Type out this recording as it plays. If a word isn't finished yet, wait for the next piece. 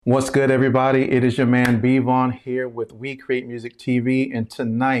What's good, everybody? It is your man Bevon here with We Create Music TV, and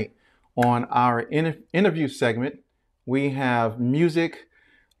tonight on our interview segment, we have music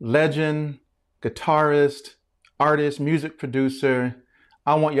legend, guitarist, artist, music producer.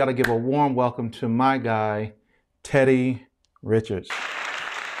 I want y'all to give a warm welcome to my guy, Teddy Richards.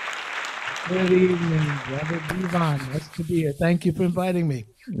 Good evening, brother Devon. Nice to be here. Thank you for inviting me.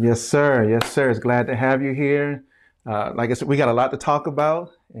 Yes, sir. Yes, sir. It's glad to have you here. Like I said, we got a lot to talk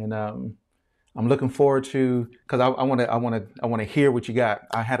about, and I'm looking forward to because I want to hear what you got.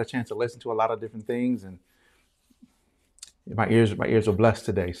 I had a chance to listen to a lot of different things, and my ears are blessed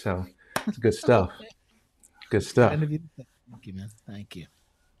today. So it's good stuff. Good stuff. Kind of you. Thank you, man. Thank you.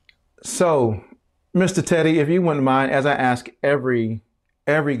 So, Mr. Teddy, if you wouldn't mind, as I ask every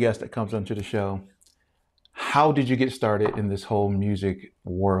guest that comes onto the show, how did you get started in this whole music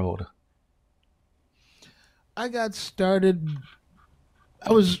world? I got started.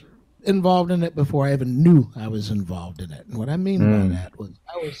 I was involved in it before I even knew I was involved in it. And what I mean by Mm, that was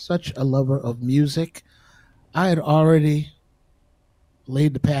I was such a lover of music. I had already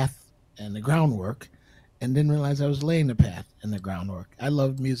laid the path and the groundwork and didn't realize I was laying the path and the groundwork. I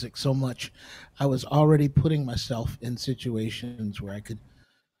loved music so much. I was already putting myself in situations where I could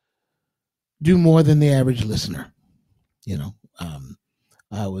do more than the average listener, you know.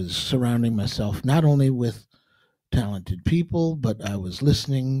 I was surrounding myself not only with talented people, but I was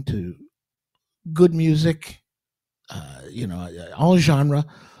listening to good music, all genre.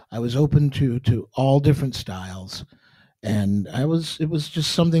 I was open to all different styles, and it was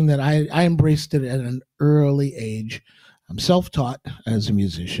just something that I embraced it at an early age. I'm self-taught as a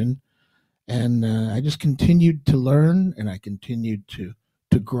musician, and I just continued to learn, and I continued to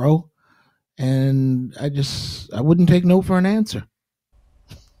grow, and I wouldn't take no for an answer.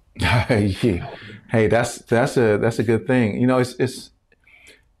 yeah. Hey, that's a good thing. You know, it's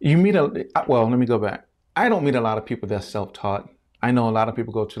you meet a well. Let me go back. I don't meet a lot of people that's self-taught. I know a lot of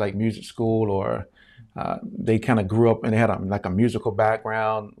people go to like music school or they kind of grew up and they had like a musical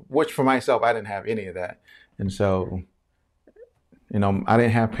background. Which for myself, I didn't have any of that, and so I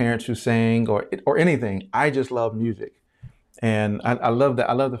didn't have parents who sang or anything. I just love music, and I love that.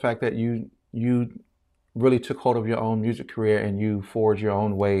 I love the fact that you really took hold of your own music career and you forged your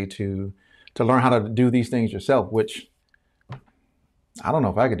own way to learn how to do these things yourself, which I don't know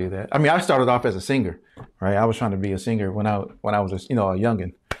if I could do that. I mean, I started off as a singer, right? I was trying to be a singer when I was a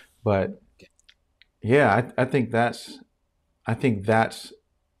youngin, but yeah, I think that's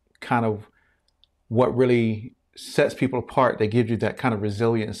kind of what really sets people apart. That gives you that kind of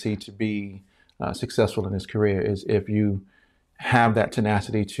resiliency to be successful in this career is if you have that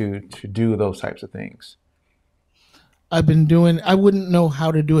tenacity to do those types of things. I wouldn't know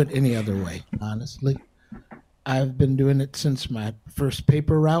how to do it any other way, honestly. I've been doing it since my first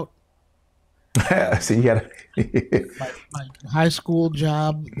paper route, So you got to. my high school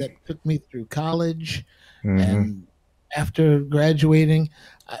job that took me through college. Hmm. And after graduating,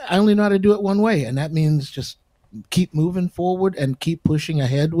 I only know how to do it one way. And that means just keep moving forward and keep pushing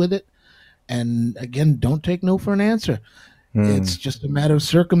ahead with it. And again, don't take no for an answer. It's just a matter of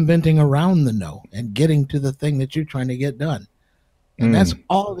circumventing around the no and getting to the thing that you're trying to get done. And that's Mm.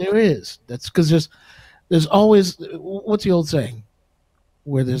 all there is. That's because there's always, what's the old saying?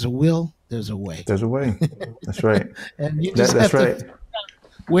 Where there's a will, there's a way. There's a way. That's right. And you That just that's have to right.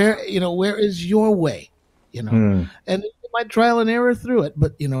 where is your way, you know? Hmm. And you might trial and error through it,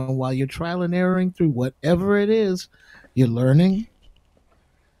 but while you're trial and erroring through whatever it is, you're learning,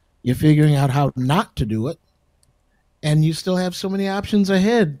 you're figuring out how not to do it, and you still have so many options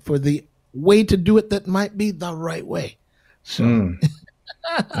ahead for the way to do it that might be the right way. So Mm.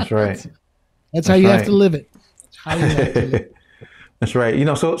 That's right. that's that's how That's you have to right. live it. That's how you have to live. That's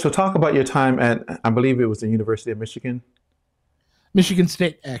right. So talk about your time at I believe it was the University of Michigan. Michigan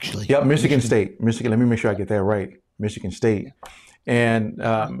State, actually. Yep, Michigan Michigan. State. Michigan. Let me make sure I get that right. Michigan State. Yeah. And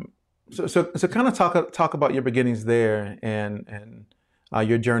Yep. so kind of talk about your beginnings there and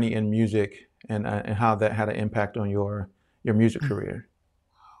your journey in music and how that had an impact on your music career.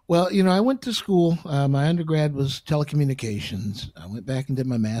 Well, I went to school. My undergrad was telecommunications. I went back and did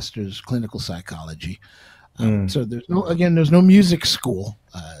my master's clinical psychology. Mm. So there's no music school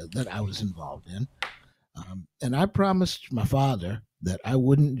that I was involved in. And I promised my father that I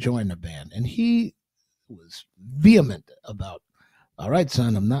wouldn't join a band. And he was vehement about, all right,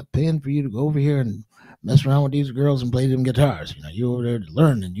 son, I'm not paying for you to go over here and mess around with these girls and play them guitars. You over there to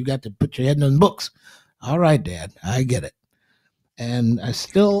learn and you got to put your head in those books. All right, Dad, I get it. And I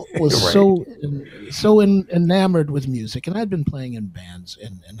still was Right. enamored with music, and I'd been playing in bands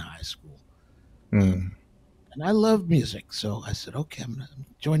in high school. Um, Mm. and I love music. So I said, okay, I'm going to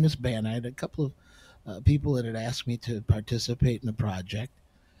join this band. I had a couple of people that had asked me to participate in the project.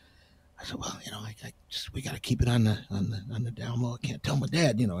 I said, well, I just we got to keep it on the down low. I can't tell my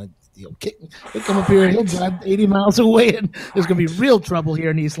dad, he'll come up here and he'll drive 80 miles away, and there's gonna be real trouble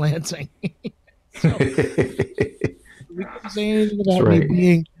here in East Lansing. So we couldn't say anything That's about me right.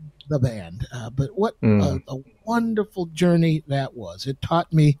 being the band. But what Mm, a wonderful journey that was! It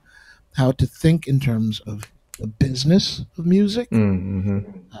taught me how to think in terms of the business of music. mm-hmm,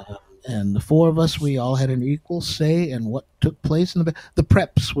 Uh, and the four of us, we all had an equal say in what took place in the band. The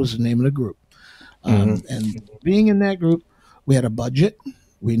Preps was the name of the group. mm-hmm. And being in that group, we had a budget.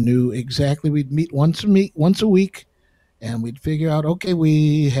 We knew exactly we'd meet once a week, and we'd figure out, okay,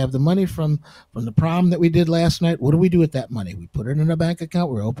 we have the money from the prom that we did last night. What do we do with that money? We put it in a bank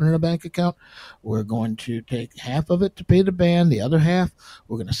account. We're opening a bank account. We're going to take half of it to pay the band. The other half,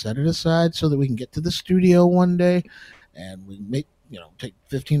 we're going to set it aside so that we can get to the studio one day, and we make take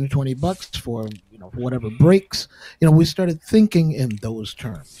 15 to 20 bucks for for whatever breaks. We started thinking in those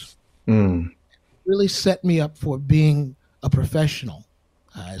terms. Mm, Really set me up for being a professional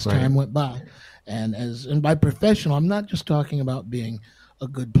as right. time went by. And by professional, I'm not just talking about being a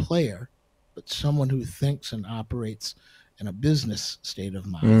good player, but someone who thinks and operates in a business state of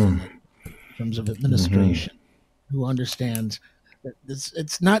mind, Mm, in terms of mm-hmm, administration, who understands that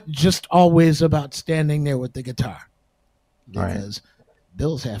it's not just always about standing there with the guitar, right. because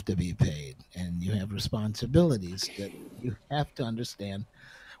bills have to be paid and you have responsibilities that you have to understand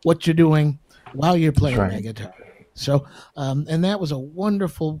what you're doing while you're That's playing that right. guitar. So, and that was a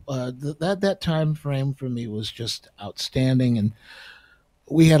wonderful that time frame for me was just outstanding, and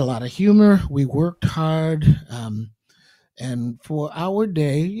we had a lot of humor. We worked hard, and for our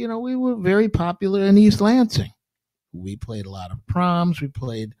day, we were very popular in East Lansing. We played a lot of proms. We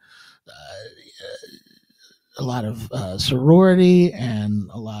played a lot of sorority and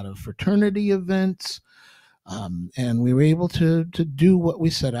a lot of fraternity events, and we were able to do what we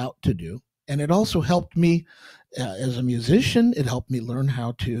set out to do. And it also helped me as a musician. It helped me learn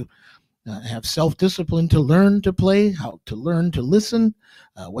how to have self discipline, to learn to play, how to learn to listen.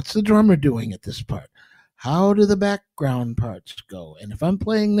 What's the drummer doing at this part? How do the background parts go? And if I'm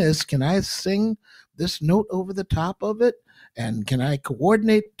playing this, can I sing this note over the top of it? And can I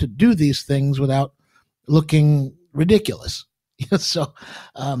coordinate to do these things without looking ridiculous? So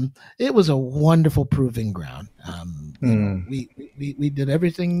it was a wonderful proving ground. Mm, We did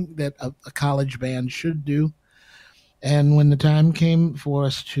everything that a college band should do. And when the time came for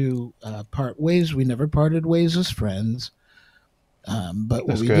us to part ways, we never parted ways as friends. But when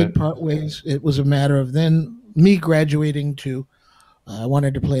that's we did good. part ways, it was a matter of then me graduating to, I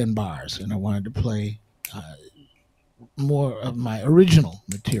wanted to play in bars, and I wanted to play more of my original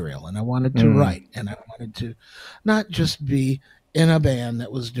material, and I wanted to Mm, write, and I wanted to not just be in a band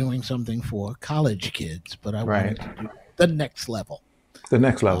that was doing something for college kids, but I right. wanted to do the next level. The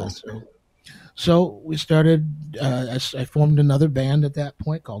next Uh, level. so, so we started. I formed another band at that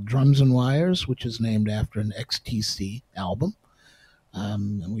point called Drums and Wires, which is named after an XTC album.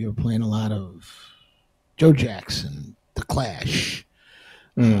 And we were playing a lot of Joe Jackson, The Clash,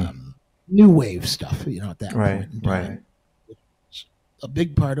 Mm, um, new wave stuff. At that right. point in Right. time, a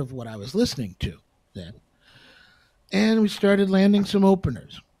big part of what I was listening to then. And we started landing some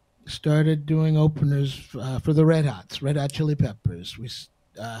openers. Started doing openers for the Red Hot Chili Peppers.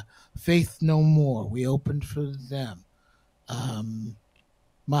 Uh, Faith No More. We opened for them. Um,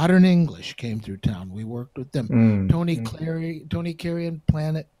 Modern English came through town. We worked with them. Mm, Tony Carey, and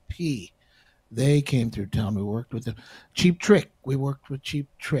Planet P. They came through town. We worked with them. Cheap Trick. We worked with Cheap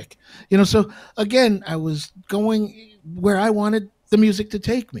Trick. So again, I was going where I wanted the music to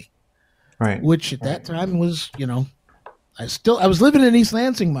take me, right. which at that time was, I was living in East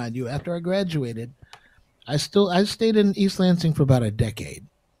Lansing, mind you. After I graduated, I stayed in East Lansing for about a decade.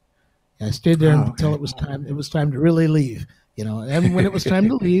 I stayed there Oh, until okay. it was time to really leave. And when it was time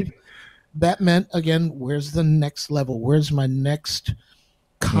to leave, that meant again, where's the next level? Where's my next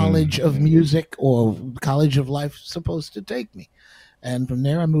Mm, college of music or college of life supposed to take me? And from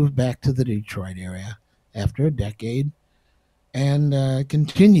there, I moved back to the Detroit area after a decade and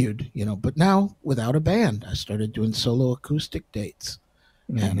continued, but now without a band. I started doing solo acoustic dates,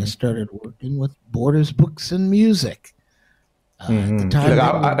 and I mm-hmm, started working with Borders Books and Music. At the mm-hmm. time,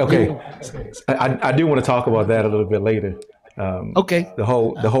 Look, they okay. were I do want to talk about that a little bit later. okay. The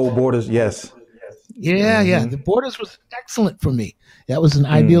Uh, whole borders. Yes. yeah, yeah. Mm-hmm. The Borders was excellent for me. That was an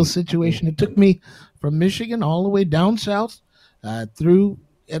ideal Mm, situation. It took me from Michigan all the way down south, through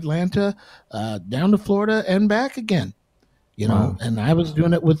Atlanta, down to Florida, and back again. Wow. and I was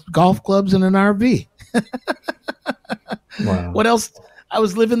doing it with golf clubs and an RV. Wow. What else? I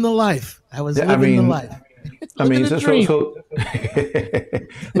was living the life. I was Yeah, living the life, I living mean, a so dream.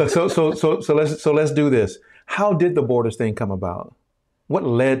 look, let's do this. How did the Borders thing come about? What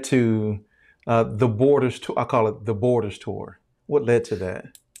led to the Borders tour? I call it the Borders tour. What led to that?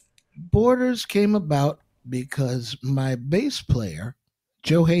 Borders came about because my bass player,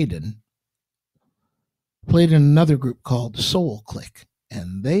 Joe Hayden, played in another group called Soul Click,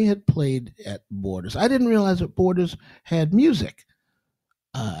 and they had played at Borders. I didn't realize that Borders had music.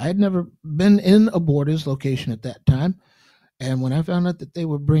 I'd never been in a Borders location at that time. And when I found out that they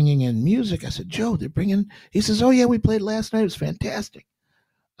were bringing in music, I said, Joe, they're bringing. He says, oh, yeah, we played last night. It was fantastic.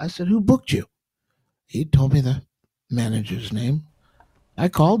 I said, who booked you? He told me the manager's name. I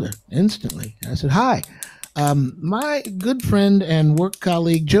called her instantly. I said, hi. My good friend and work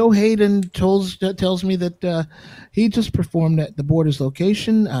colleague Joe Hayden tells me that he just performed at the Borders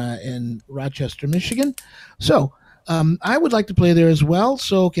location in Rochester, Michigan. So I would like to play there as well.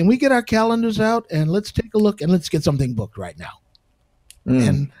 So can we get our calendars out and let's take a look and let's get something booked right now? Mm.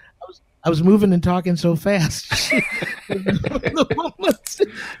 And I was moving and talking so fast.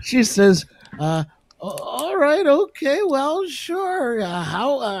 She says, all right, okay, well, sure.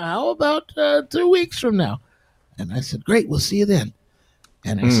 How about 2 weeks from now? And I said, great, we'll see you then.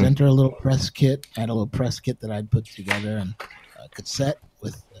 And I Mm. sent her a little press kit. I had a little press kit that I'd put together and a cassette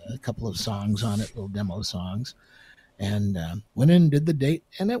with a couple of songs on it, little demo songs. And went in and did the date,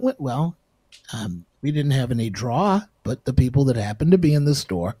 and it went well. We didn't have any draw, but the people that happened to be in the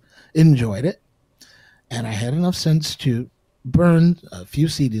store enjoyed it. And I had enough sense to burn a few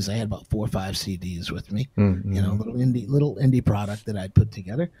CDs. I had about 4 or 5 CDs with me, Mm. little indie product that I'd put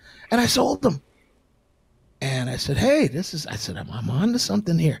together, and I sold them. And I said, hey, I'm on to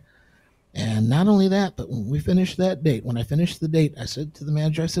something here. And not only that, but when I finished the date, I said to the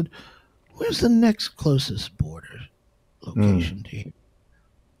manager, I said, where's the next closest border Mm. location to you?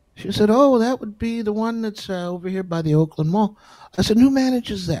 She said, oh, that would be the one that's over here by the Oakland Mall. I said, who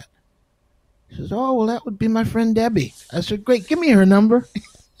manages that? She says, oh, well, that would be my friend Debbie. I said, great, give me her number.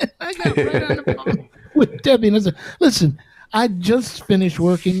 I got right on the phone with Debbie. And I said, listen, I just finished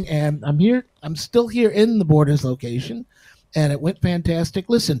working and I'm here. I'm still here in the Borders location. And it went fantastic.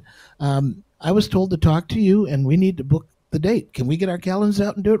 Listen, I was told to talk to you and we need to book the date. Can we get our calendars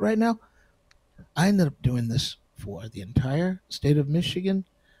out and do it right now? I ended up doing this for the entire state of Michigan,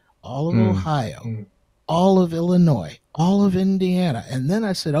 all of Mm. Ohio, all of Illinois, all of Indiana. And then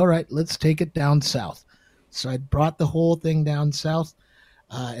I said, all right, let's take it down south. So I brought the whole thing down south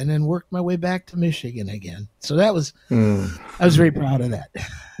and then worked my way back to Michigan again. So I was very proud of that.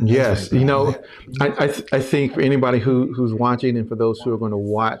 Yes, I think for anybody who's watching and for those who are going to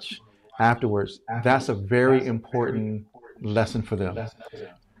watch afterwards, that's a very important lesson for them.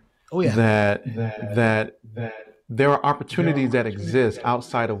 Oh, yeah. That there are opportunities that exist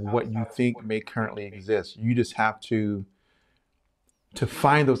outside of what you think may currently exist. You just have to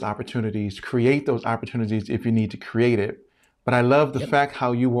find those opportunities, create those opportunities if you need to create it. But I love the Yep. fact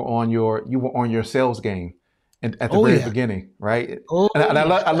how you were on your sales game and at the Oh, very yeah. beginning, right? Oh, And yeah.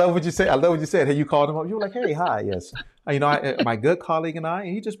 I love what you said. I love what you said. Hey, you called him up. You were like, hey, hi, yes. My good colleague and I,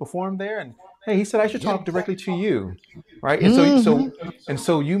 and he just performed there, and hey, he said I should Yep. talk directly to you, right? And so Mm-hmm. so and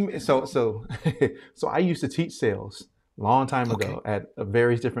so you so so I used to teach sales a long time Okay. ago at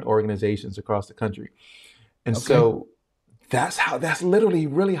various different organizations across the country, and Okay. so that's literally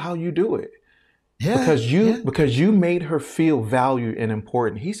really how you do it Yeah. Yeah. because you made her feel valued and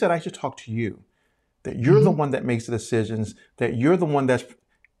important. He said I should talk to you, that you're the Mm-hmm. one that makes the decisions, that you're the one that's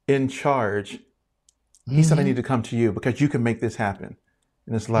in charge. He said I Mm-hmm. need to come to you because you can make this happen.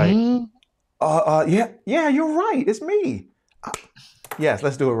 And it's like, Mm-hmm. yeah, you're right. It's me. Uh, yes,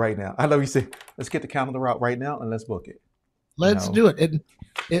 let's do it right now. I love you. Say, let's get the calendar out right now and let's book it. You Let's know, do it.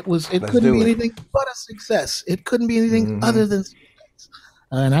 It let's couldn't be do it. anything but a success. It couldn't be anything Hmm. other than success.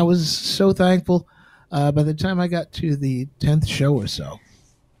 And I was so thankful. By the time I got to the 10th show or so,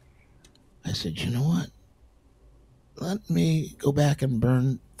 I said, you know what? Let me go back and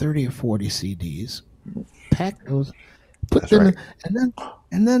burn 30 or 40 CDs, pack those, put That's them right. in,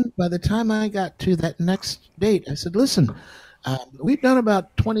 and then by the time I got to that next date, I said, listen, we've done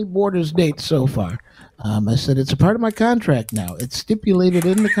about 20 Borders dates so far. I said, it's a part of my contract now. It's stipulated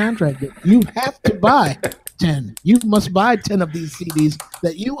in the contract that you have to buy 10. You must buy 10 of these CDs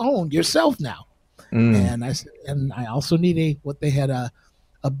that you own yourself now. Mm, And I said, and I also need what they had a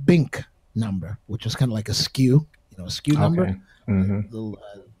BINC number, which is kind of like a SKU, a SKU number, okay. Hmm. little,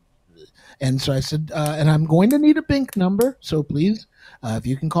 And so I said, and I'm going to need a Bink number. So please, if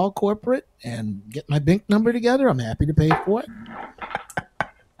you can call corporate and get my Bink number together, I'm happy to pay for it.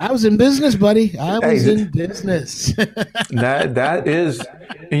 I was in business, buddy. I was Hey, in business. that is,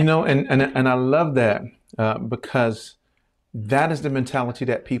 and I love that because that is the mentality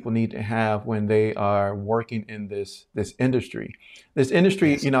that people need to have when they are working in this industry. This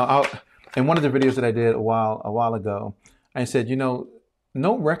industry, Yes. in one of the videos that I did a while ago, I said,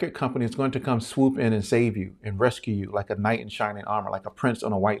 no record company is going to come swoop in and save you and rescue you like a knight in shining armor, like a prince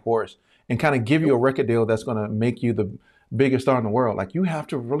on a white horse, and kind of give you a Nope. record deal that's going to make you the biggest star in the world. Like you have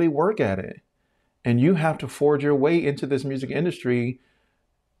to really work at it, and you have to forge your way into this music industry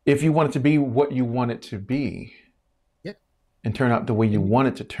if you want it to be what you want it to be Yeah. and turn out the way you And want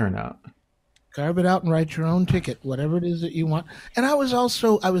it to turn out. carve it out and write your own ticket, whatever it is that you want. And I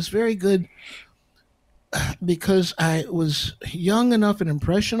was very good because I was young enough and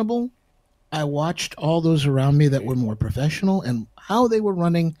impressionable. I watched all those around me that were more professional and how they were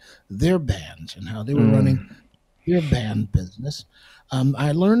running their bands and how they were running Mm, their band business.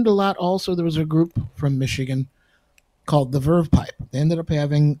 I learned a lot also. There was a group from Michigan called the Verve Pipe. They ended up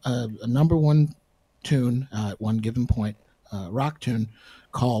having a number one tune at one given point, rock tune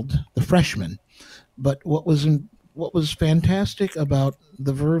called The Freshman. But what was fantastic about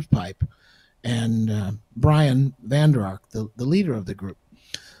the Verve Pipe and Brian Vander Ark, the leader of the group,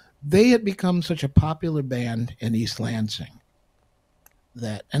 they had become such a popular band in East Lansing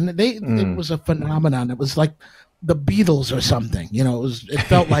that, and it mm. was a phenomenon. It was like the Beatles or something. It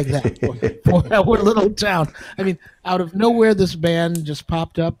felt like that for our little town. I mean, out of nowhere, this band just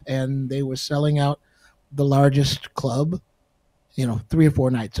popped up, and they were selling out the largest club. 3 or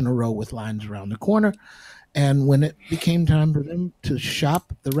 4 nights in a row with lines around the corner. And when it became time for them to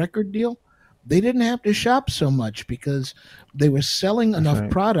shop the record deal, they didn't have to shop so much because they were selling That's enough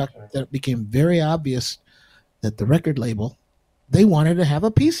right. product that it became very obvious that the record label, they wanted to have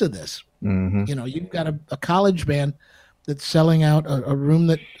a piece of this. Hmm. You've got a college band that's selling out a room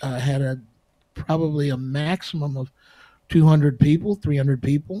that had probably a maximum of 200 people, 300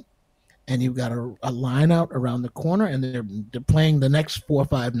 people, and you've got a line out around the corner, and they're playing the next 4 or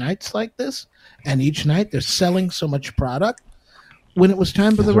 5 nights like this, and each night they're selling so much product. When it was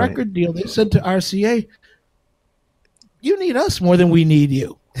time for the That's right. record deal, they said to RCA, "You need us more than we need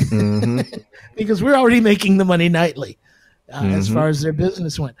you," Hmm. because we're already making the money nightly. As Hmm. far as their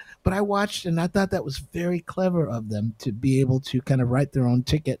business went. But I watched and I thought that was very clever of them to be able to kind of write their own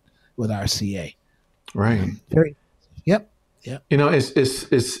ticket with RCA. Right. Very, yep, yep.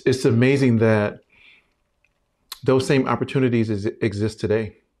 It's amazing that those same opportunities exist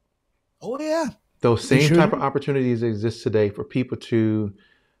today. Oh yeah, Those they same sure type of do. opportunities exist today for people to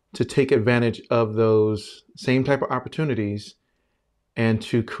take advantage of those same type of opportunities and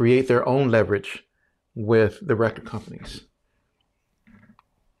to create their own leverage with the record companies.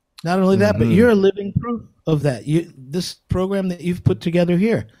 Not only that, but Hmm. you're a living proof of that. This program that you've put together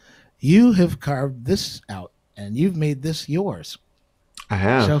here, you have carved this out and you've made this yours. I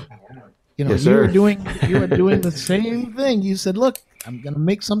have. So Yes, you are sir. doing the same thing. You said, "Look, I'm going to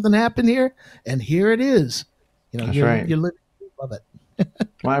make something happen here, and here it is." That's right. You're living proof of it.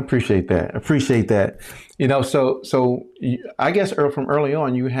 Well, I appreciate that. Appreciate that. I guess from early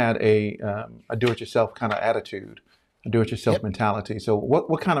on, you had a do-it-yourself kind of attitude, a do-it-yourself Yep. mentality. So,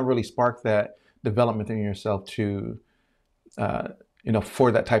 what kind of really sparked that development in yourself to, uh,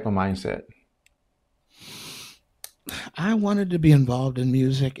 for that type of mindset? I wanted to be involved in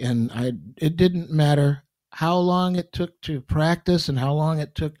music, and it didn't matter how long it took to practice and how long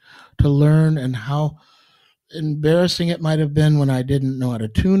it took to learn and how embarrassing it might have been when I didn't know how to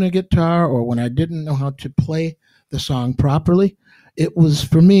tune a guitar or when I didn't know how to play the song properly. It was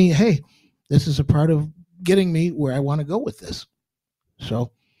for me, hey, this is a part of getting me where I want to go with this.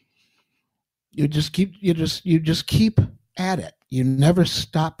 So you just keep at it. You never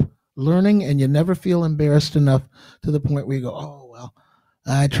stop learning, and you never feel embarrassed enough to the point where you go, "Oh well,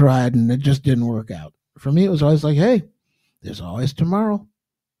 I tried and it just didn't work out." For me, it was always like, "Hey, there's always tomorrow.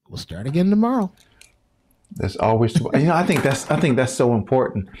 We'll start again tomorrow." There's always, I think that's so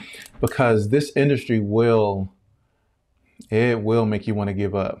important because this industry will make you want to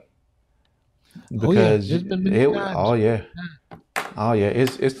give up Oh yeah, because there's been many it oh times. yeah. Oh yeah,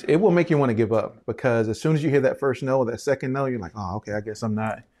 it will make you want to give up because as soon as you hear that first no, that second no, you're like, oh, okay, I guess I'm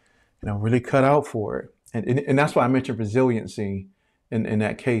not, really cut out for it. And that's why I mentioned resiliency in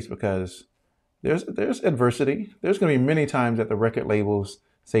that case because there's adversity. There's going to be many times that the record labels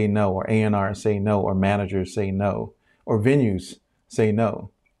say no, or A&R say no, or managers say no, or venues say no,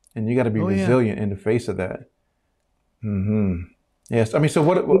 and you got to be Oh yeah. resilient in the face of that. Hmm. Yes. I mean, so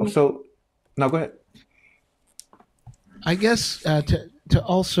what? So no, go ahead. I guess to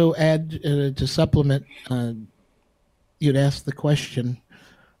also add to supplement, you'd asked the question.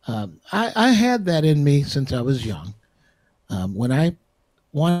 I had that in me since I was young. When I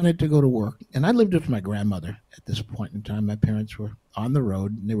wanted to go to work, and I lived with my grandmother at this point in time. My parents were on the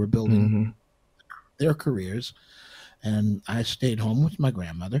road and they were building Hmm. their careers, and I stayed home with my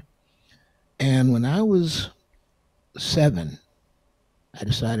grandmother. And when I was 7, I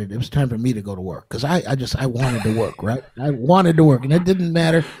decided it was time for me to go to work because I wanted to work, right? I wanted to work, and it didn't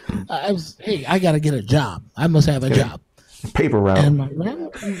matter. I was, hey, I got to get a job. I must have a Get job. a paper route. And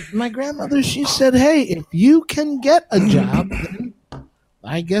my grandmother, she said, hey, if you can get a job, then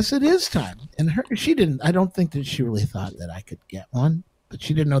I guess it is time. And she didn't. I don't think that she really thought that I could get one, but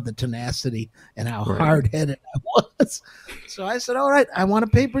she didn't know the tenacity and how Right. hard headed I was. So I said, all right, I want a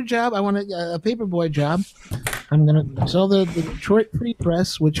paper job. I want a paper boy job. I'm gonna sell the Detroit Free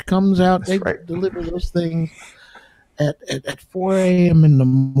Press, which comes out. That's They right. deliver those things at 4 a.m. in the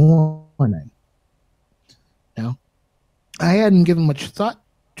morning. Now, I hadn't given much thought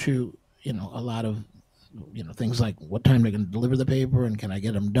to a lot of things like what time they're going to deliver the paper and can I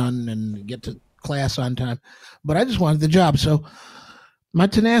get them done and get to class on time. But I just wanted the job, so my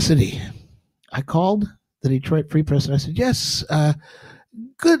tenacity. I called the Detroit Free Press and I said, "Yes,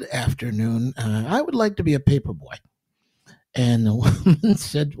 good afternoon. I would like to be a paper boy." And the woman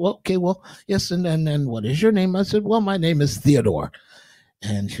said, "Well, okay, well, yes, and then what is your name?" I said, "Well, my name is Theodore."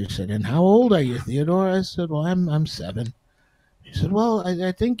 And she said, "And how old are you, Theodore?" I said, "Well, I'm 7." She said, "Well,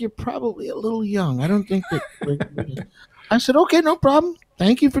 I think you're probably a little young. I don't think that." I said, "Okay, no problem.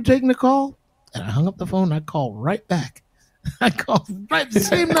 Thank you for taking the call." And I hung up the phone. I called right back. I called right the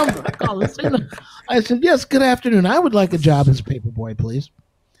same number. I called the same number. I said, "Yes, good afternoon. I would like a job as a paper boy, please."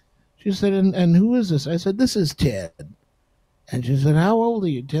 She said, and who is this?" I said, "This is Ted." And she said, "How old are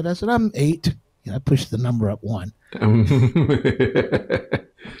you, Ted?" I said, "I'm 8." And I pushed the number up 1.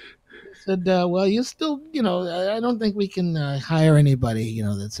 She said, "Well, you still, I don't think we can hire anybody,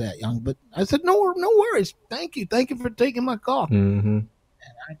 that's that young." But I said, "No, no worries. Thank you for taking my call." Hmm.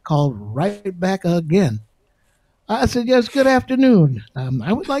 I called right back again. I said, "Yes, good afternoon.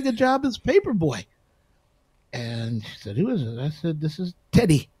 I would like a job as paper boy." And she said, "Who is it?" I said, "This is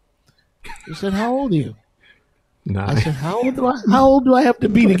Teddy." She said, "How old are you?" I Nice. said, How old do I have to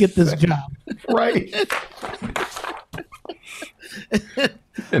be to get this job?" Right.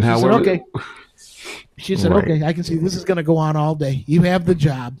 And She how said, was it? "Okay." She said, Right. "Okay, I can see this is going to go on all day. You have the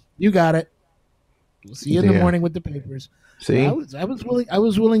job. You got it. We'll see you in the Yeah. morning with the papers." And I See? was I was willing I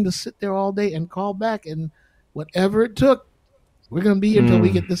was willing to sit there all day and call back and whatever it took. We're going to be here until we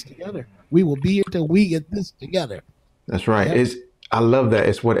Mm, get this together. We will be here till we get this together. that's right. Yep. It's I love that.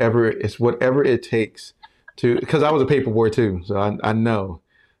 It's whatever it takes to because I was a paper boy too, so I know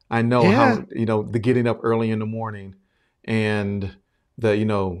Yeah. how the getting up early in the morning and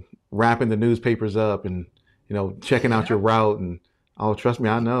the wrapping the newspapers up and checking out Yeah. your route and oh trust me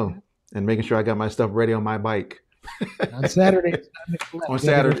I know and making sure I got my stuff ready on my bike And on Saturdays, time to collect. on We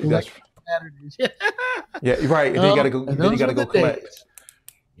had to go Saturday. collect That's on Saturdays. yeah, you're right. And then you got Oh, to go. and Then you those got were to go the collect. days.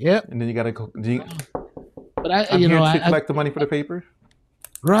 Yep. And then you got to go. But I, I'm you here know, to I collect the money for the paper.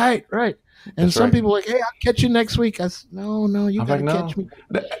 right, right. And That's some right. people are like, "Hey, I'll catch you next week." I said, "No, no, you I was got like, to no. catch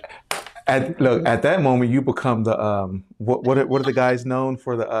me." Look at that moment, you become the what are the guys known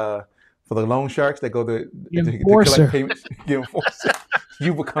for the loan sharks that go The to collect enforcer. payments? The enforcer.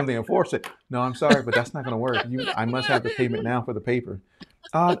 You become the enforcer. No, I'm sorry, but that's not going to work. I must have the payment now for the paper.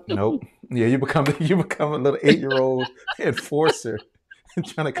 Nope. Yeah, you become a little 8-year-old enforcer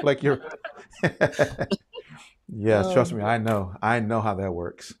trying to collect your. Yes, trust me, Um, I know how that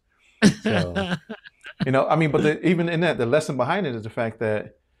works. So I mean, but even in that, the lesson behind it is the fact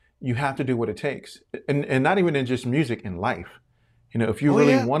that you have to do what it takes, and not even in just music, in life. If you oh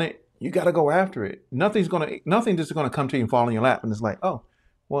really yeah, want it, you got to go after it. Nothing just gonna come to you and fall in your lap, and it's like, oh,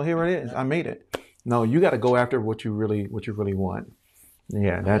 well, here it is, I made it. No, you got to go after what you really want. Yeah,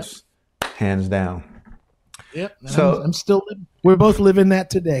 yep, that's hands down. yep. And I'm So still. We're both living that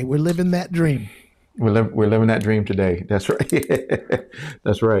today. We're living that dream. we're living that dream today. That's right.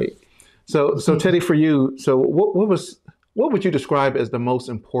 That's right. So Teddy, for you, so what would you describe as the most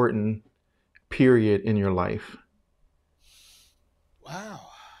important period in your life? Wow,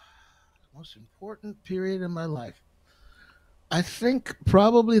 most important period in my life. I think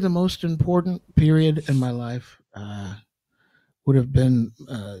probably the most important period in my life would have been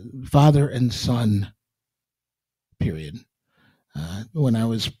father and son period. When I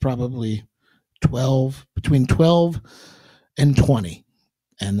was probably 12, between 12 and 20.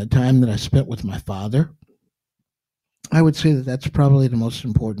 And the time that I spent with my father I would say that that's probably the most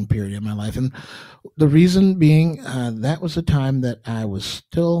important period of my life. And the reason being, that was a time that I was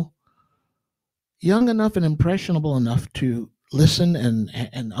still young enough and impressionable enough to listen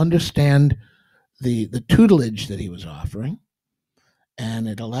and understand the tutelage that he was offering. And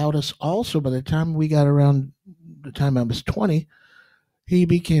it allowed us also, by the time we got around the time I was 20, he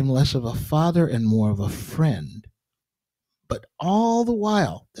became less of a father and more of a friend. But all the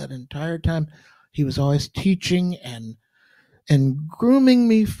while, that entire time, he was always teaching and grooming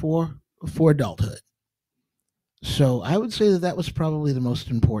me for adulthood. So I would say that that was probably the most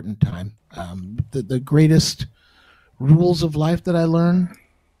important time. The greatest rules of life that I learned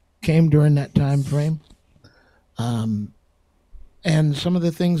came during that time frame. Um, and some of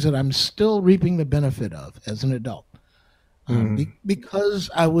the things that I'm still reaping the benefit of as an adult, Mm, because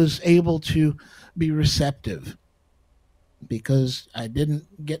I was able to be receptive, because I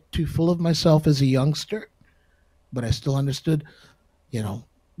didn't get too full of myself as a youngster, but I still understood, you know,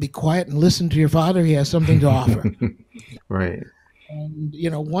 be quiet and listen to your father. He has something to offer. right. And,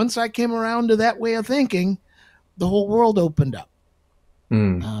 once I came around to that way of thinking, the whole world opened up.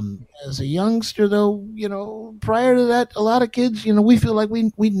 Mm, As a youngster, though, prior to that, a lot of kids, we feel like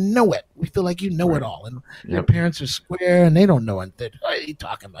we know it. We feel like you know it right. all, and their Yep. parents are square, and they don't know it. What are you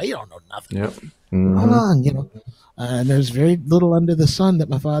talking about? You don't know nothing. Yep. Hold Hmm. on, and there's very little under the sun that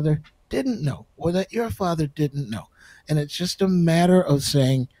my father didn't know, or that your father didn't know, and it's just a matter of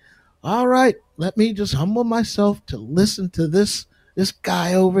saying, all right, let me just humble myself to listen to this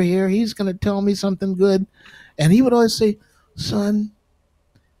guy over here. He's going to tell me something good, and he would always say, son,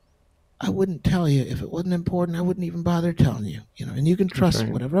 I wouldn't tell you if it wasn't important. I wouldn't even bother telling you, and you can That's trust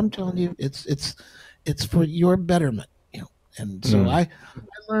right. whatever I'm telling you. It's for your betterment, and so Mm, I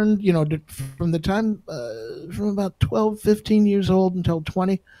learned, from the time, from about 12, 15 years old until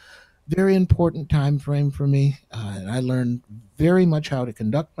 20, very important time frame for me. And I learned very much how to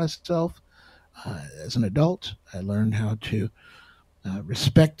conduct myself as an adult. I learned how to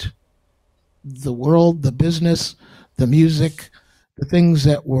respect the world, the business, the music, the things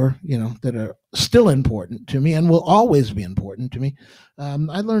that were, that are still important to me and will always be important to me.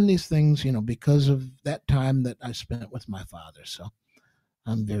 I learned these things, because of that time that I spent with my father. So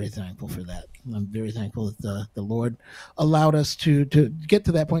I'm very thankful for that. I'm very thankful that the Lord allowed us to get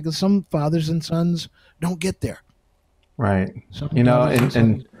to that point, because some fathers and sons don't get there. right. Some You know, fathers and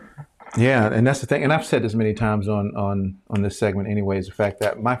and sons. yeah, and that's the thing. And I've said this many times on this segment, anyways. The fact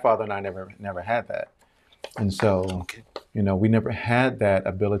that my father and I never had that, and so, Okay. we never had that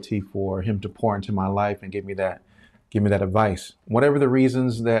ability for him to pour into my life and give me that advice. Whatever the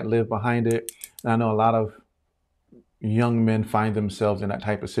reasons that live behind it, and I know a lot of young men find themselves in that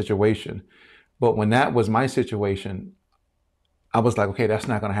type of situation. But when that was my situation, I was like, okay, that's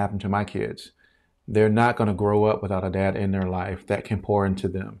not going to happen to my kids. They're not going to grow up without a dad in their life that can pour into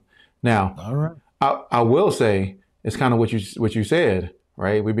them. Now, All right. I will say it's kind of what you said,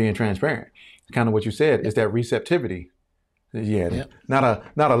 right? We're being transparent. It's kind of what you said is Yep. that receptivity. Yeah, Yep.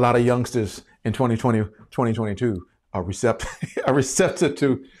 not a lot of youngsters in 2020 2022 are receptive are receptive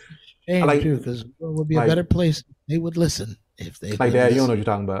to Shame like too, because the world would be a like better place if they would listen, if they like would dad. You don't know what listen. you're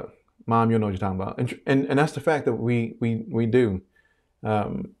talking about. Mom, you don't know what you're talking about. And that's the fact that we do.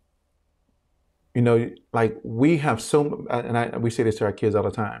 Um, like we have we say this to our kids all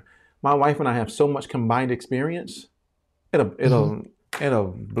the time. My wife and I have so much combined experience. It'll Hmm. it'll it'll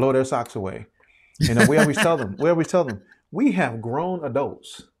blow their socks away. We always tell them we have grown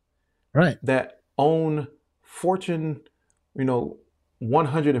adults Right. that own Fortune, you know,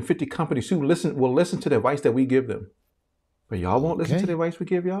 150 companies who will listen to the advice that we give them. But y'all won't listen to the Okay. advice we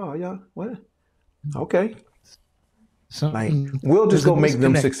give y'all. Y'all what? Okay. Like Something, we'll just there's a go make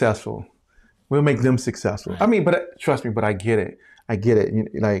them disconnect. successful. We'll make them successful. I Right. mean, but trust me, but I get it. I get it.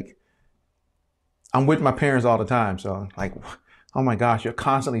 Like I'm with my parents all the time, so like, oh my gosh, you're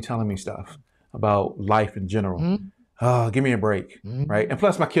constantly telling me stuff about life in general. Hmm. Oh, give me a break, right? Hmm. And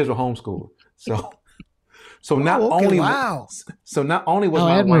plus, my kids were homeschooled, so so not Oh, okay. only Wow. not only was How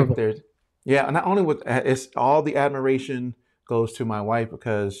my wife admirable. there, yeah, not only was it's all the admiration goes to my wife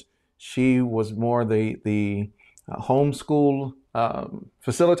because she was more the homeschool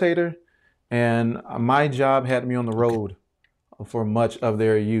facilitator, and my job had me on the Okay. road for much of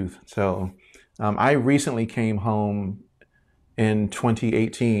their youth. So I recently came home in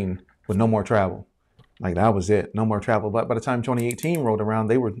 2018 with no more travel. Like that was it, no more travel. But by the time 2018 rolled around,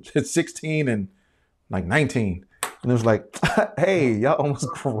 they were 16 and like 19, and it was like, hey, y'all almost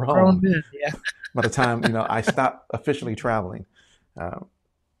Grown grown. men. Yeah. By the time I stopped officially traveling, uh,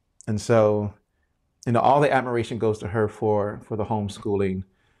 and so all the admiration goes to her for the homeschooling.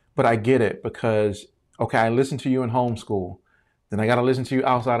 But I get it because Okay, I listened to you in homeschool. Then I got to listen to you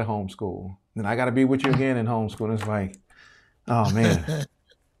outside of homeschool. Then I got to be with you again in homeschool. And it's like, oh man,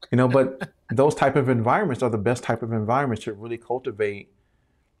 but those type of environments are the best type of environments to really cultivate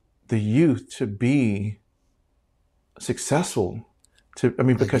the youth to be successful. I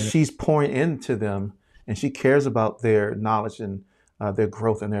Because get it. she's pouring into them and she cares about their knowledge and their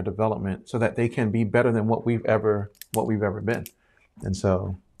growth and their development, so that they can be better than what we've ever been. And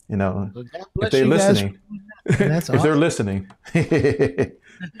so, you know, Well, God if bless they're you guys for listening, doing that. That's if they're awesome. listening,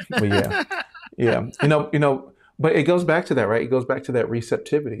 but yeah, yeah, but it goes back to that, right? It goes back to that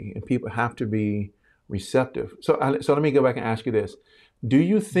receptivity, and people have to be receptive. So let me go back and ask you this: do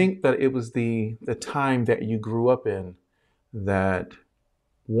you think that it was the time that you grew up in that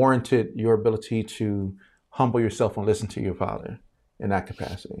warranted your ability to humble yourself and listen to your father in that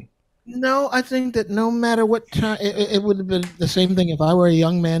capacity? No, I think that no matter what time, it would have been the same thing if I were a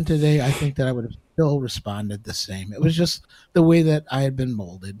young man today. I think that I would have still responded the same. It was just the way that I had been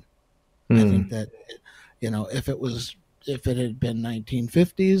molded. I think Mm, that, if it had been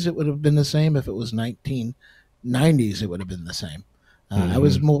 1950s, it would have been the same. If it was 1990s, it would have been the same. I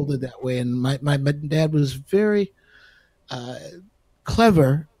was hmm molded that way, and my dad was very uh,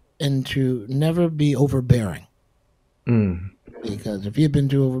 clever and to never be overbearing. mm, Because if he had been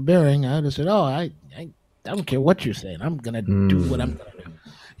too overbearing, I would have said, "Oh, I don't care what you're saying. I'm gonna do what I'm mm, gonna do."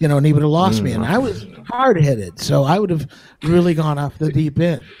 And he would have lost me. And I okay. was hard headed, so I would have really gone off the deep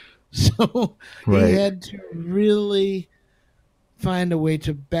end. So he Right. had to really find a way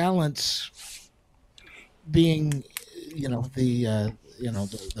to balance being,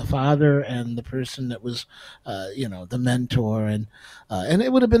 the father and the person that was, the mentor, and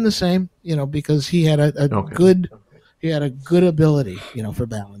it would have been the same, because Okay. he had a good ability, for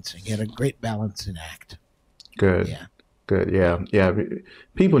balancing. He had a great balancing act. Good. Yeah. Good. Yeah. Yeah.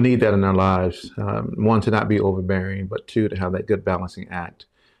 People need that in their lives. One, to not be overbearing, but two, to have that good balancing act,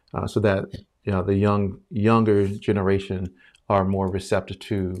 so that the younger generation are more receptive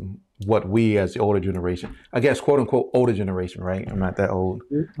to what we as the older generation, I guess, quote unquote, older generation, right? I'm not that old.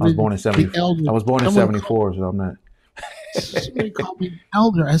 I was born in The 70. elder. I was born in Someone called, 74, so I'm not. somebody called me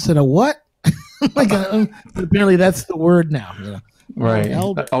elder. I said, "A what?" Like, apparently that's the word now. Oh, Right.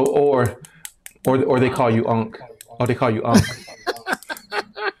 elder. Or they call you Unc. Or they call you Unc.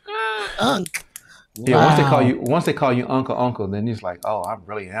 Unk. Yeah, Wow. once they call you uncle, then he's like, oh, I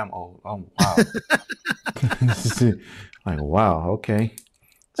really am old. Oh wow. Like wow, okay.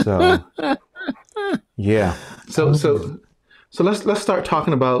 So yeah. So Oh, so so let's start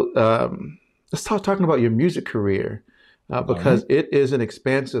talking about let's start talking about your music career, all right. because it is an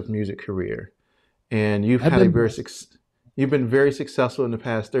expansive music career, and I've been blessed. you've been very successful in the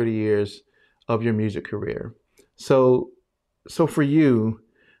past 30 years of your music career. So for you,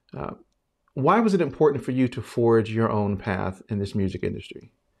 uh, why was it important for you to forge your own path in this music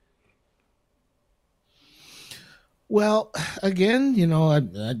industry? Well, again, I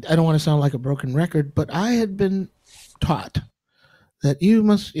don't want to sound like a broken record, but I had been taught that you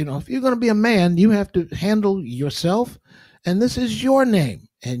must, if you're going to be a man, you have to handle yourself, and this is your name,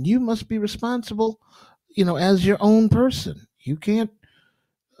 and you must be responsible, as your own person. You can't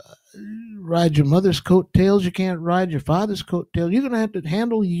ride your mother's coattails. You can't ride your father's coattails. You're going to have to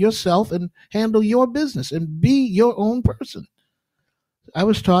handle yourself and handle your business and be your own person. I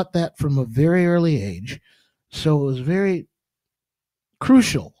was taught that from a very early age. So it was very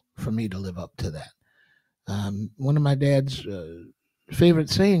crucial for me to live up to that. One of my dad's favorite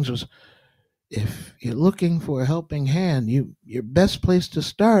sayings was, "If you're looking for a helping hand, your best place to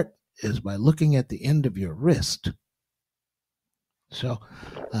start is by looking at the end of your wrist." So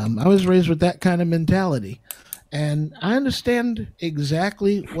I was raised with that kind of mentality. And I understand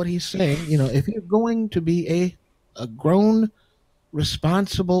exactly what he's saying. If you're going to be a grown,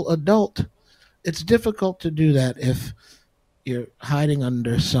 responsible adult, it's difficult to do that if you're hiding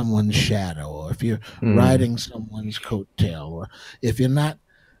under someone's shadow, or if you're Mm, riding someone's coattail, or if you're not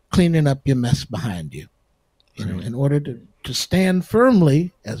cleaning up your mess behind you. right. In order to stand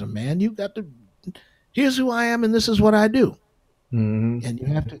firmly as a man, you've got to, here's who I am and this is what I do. Hmm. And you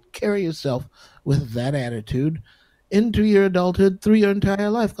have to carry yourself with that attitude into your adulthood through your entire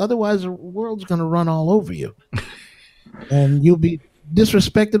life. Otherwise, the world's going to run all over you, and you'll be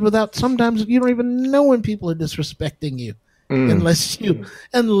disrespected without, sometimes you don't even know when people are disrespecting you, Mm,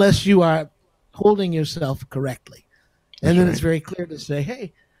 unless you are holding yourself correctly. And that's then it's right. very clear to say,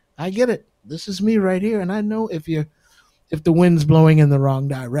 "Hey, I get it. This is me right here, and I know if the wind's blowing in the wrong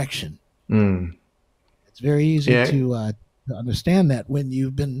direction." Mm, It's very easy yeah. to understand that when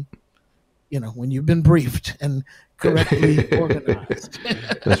you've been when you've been briefed and correctly organized.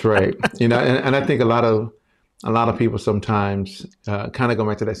 That's right. And I think a lot of people sometimes kind of go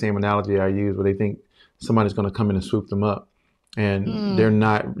back to that same analogy I use, where they think somebody's going to come in and swoop them up, and Hmm. they're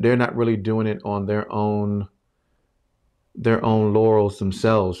not really doing it on their own laurels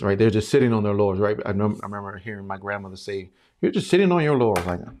themselves, right? They're just sitting on their laurels, right? I remember hearing my grandmother say, "You're just sitting on your laurels."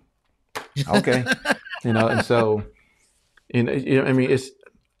 Like, okay, and so, I mean,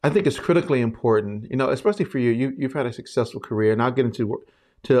 I think it's critically important, especially for you. You've had a successful career, and I'll get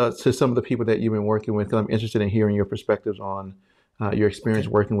to some of the people that you've been working with, because I'm interested in hearing your perspectives on your experience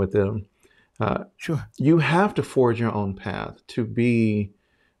Okay, working with them. Uh, sure. you have to forge your own path to be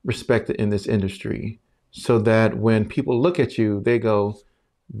respected in this industry, so that when people look at you, they go,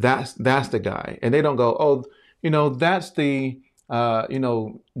 "That's the guy," and they don't go, "Oh, that's the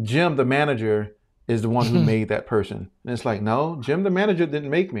Jim, the manager, is the one who made that person." And it's like, no, Jim, the manager, didn't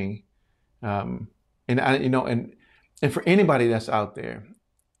make me. Um, and I, and for anybody that's out there,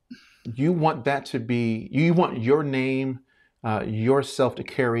 you want your name, yourself, to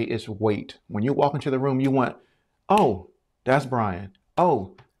carry its weight. When you walk into the room, you want, "Oh, that's Brian.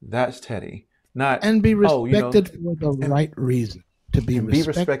 Oh, that's Teddy." Not, And be "Oh, respected for the and right reason. To be and be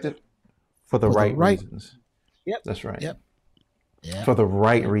respected respected for the for the right right. reasons. Yep. That's right. Yep. Yep. For the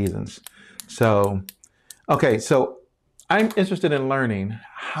right Yep. reasons. So, okay, so I'm interested in learning,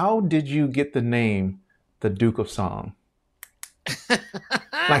 how did you get the name the Duke of Song?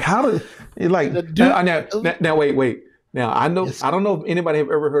 Like, how did like The Duke of now wait. Now, Yes. I don't know if anybody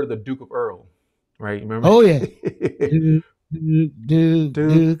have ever heard of the Duke of Earl, right? Remember? Oh yeah. Duke, Duke,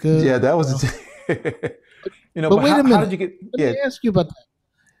 Duke of yeah, that was Earl. But but wait a how minute. did you get, Let yeah, me ask you about that.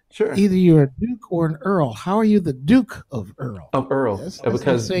 sure, Either you're a duke or an earl. How are you the Duke of Earl? of Earl? That's like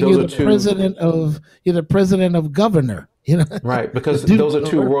Because saying those are two, you're the president of governor. right, The because Duke those are of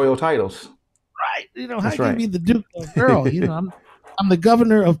two Earl. royal titles. Right. How That's can you right. be the Duke of Earl? I'm the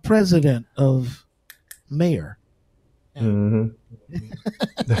governor of president of mayor. Yeah. Hmm.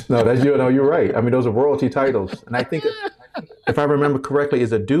 No, that's you. No, you're right. I mean, those are royalty titles, and I think, if I remember correctly,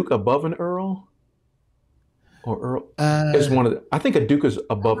 is a duke above an earl, or earl? It's Uh, one of the. I think a duke is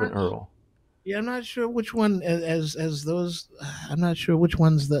I'm above an not. earl. Yeah, I'm not sure which one as those. I'm not sure which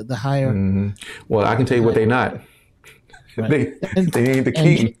one's the higher. Hmm. Well, I can tell The you what higher. they not. Right. They And they ain't the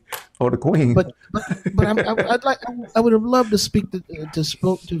and king or the queen. but I would have loved to speak to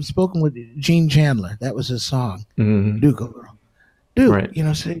have spoken with Gene Chandler. That was his song, Hmm. Duke of Earl. Duke,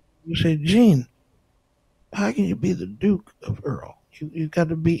 Right. say Gene, how can you be the Duke of Earl? You got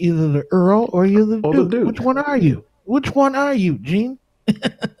to be either the Earl or you're the Or the Duke. duke. Which one are you? Which one are you, Gene?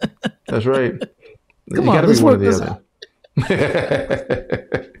 That's right. Come You got on, to be let's one or work the this other. out.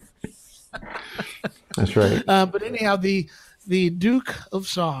 That's right. But anyhow, the Duke of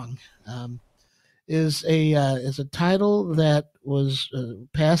Song is a title that was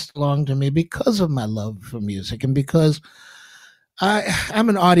passed along to me because of my love for music and because I'm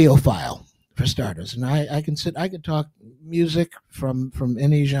an audiophile for starters, and I could talk music from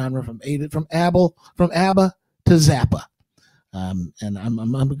any genre, from ABBA to Zappa. And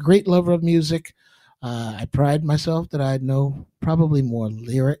I'm a great lover of music. I pride myself that I know probably more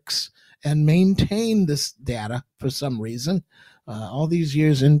lyrics and maintain this data for some reason all these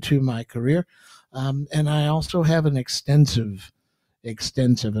years into my career. And I also have an extensive,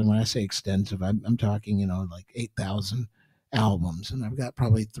 and when I say extensive, I'm talking, like 8,000 albums, and I've got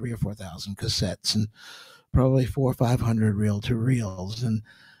probably 3 or 4,000 cassettes, and probably 4 or 500 reel to reels. And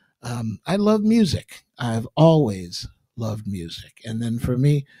I love music. I've always loved music. And then for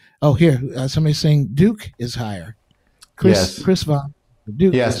me, oh, here, somebody's saying Duke is higher. Yes. Chris Vaughn,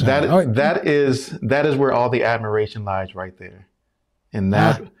 Duke Yes. is higher. All right. That is where all the admiration lies, right there. And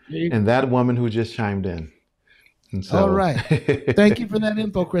that Ah, there you and go. that woman who just chimed in. And All so, right. Thank you for that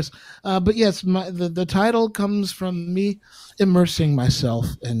info, Chris. But yes, the title comes from me immersing myself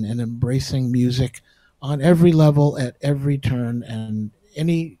and embracing music on every level, at every turn, and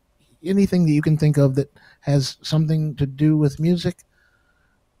anything that you can think of that has something to do with music.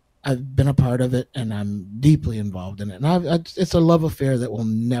 I've been a part of it, and I'm deeply involved in it. And it's a love affair that will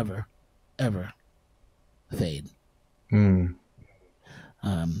never, ever fade. mm,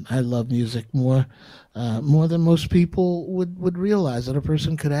 I love music more than most people would realize that a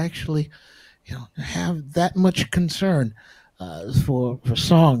person could actually, have that much concern for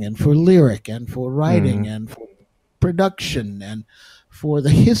song and for lyric and for writing mm, and for production and for the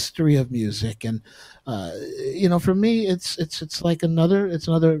history of music. And for me, it's like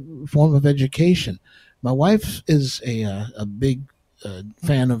another form of education. My wife is a big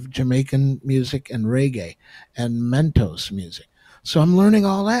fan of Jamaican music and reggae and Mentos music. So I'm learning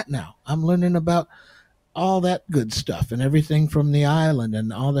all that now. I'm learning about all that good stuff and everything from the island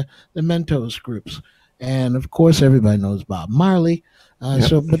and all the Mentos groups. And of course, everybody knows Bob Marley.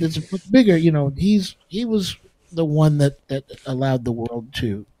 Yep. But it's much bigger. He was the one that allowed the world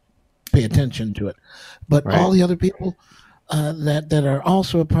to pay attention to it. But all Right. the other people that are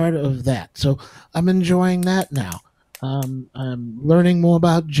also a part of that. So I'm enjoying that now. I'm learning more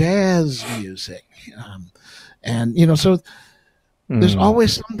about jazz music, and so there's Mm.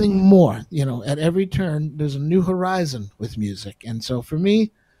 always something more. At every turn, there's a new horizon with music, and so for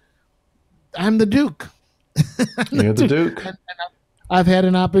me, I'm the Duke. I'm the You're the Duke. Duke. And I've had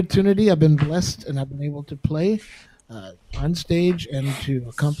an opportunity. I've been blessed, and I've been able to play on stage and to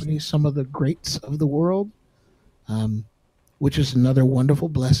accompany some of the greats of the world. Um, which is another wonderful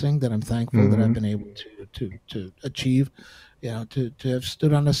blessing that I'm thankful that I've Hmm. been able to achieve. To have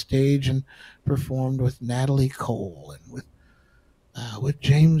stood on a stage and performed with Natalie Cole and with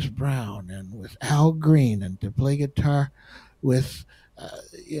James Brown and with Al Green, and to play guitar with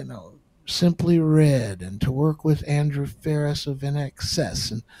you know Simply Red, and to work with Andrew Ferris of In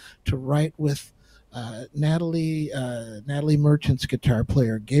Excess, and to write with Natalie Merchant's guitar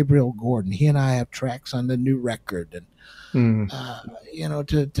player Gabriel Gordon. He and I have tracks on the new record, and Mm. uh,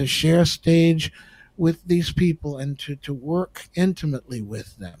 to share stage with these people and to work intimately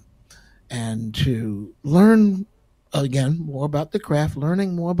with them and to learn again more about the craft,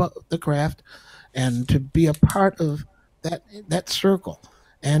 learning more about the craft, and to be a part of that circle,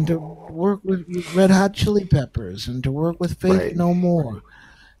 and to work with Red Hot Chili Peppers, and to work with Faith Right. No More,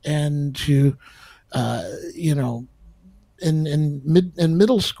 and to uh, you know in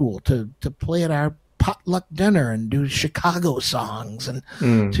middle school to play at our potluck dinner and do Chicago songs, and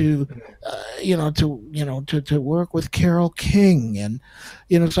Mm. to to work with Carole King, and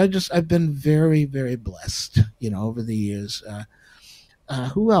so I've been very, very blessed over the years.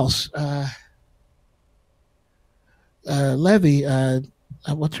 Who else? Levy.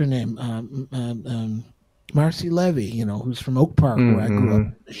 What's her name? Marcy Levy. Who's from Oak Park, where I grew up Mm-hmm.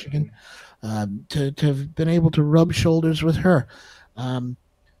 in Michigan. To have been able to rub shoulders with her. Um,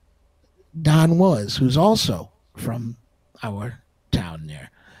 Don was, who's also from our town there.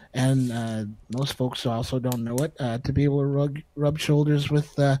 And most folks also don't know it. To be able to rub shoulders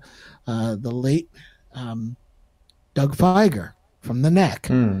with the late um, Doug Feiger from the Neck.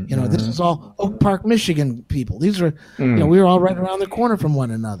 This Mm-hmm. is all Oak Park, Michigan people. These are, Mm. we were all right around the corner from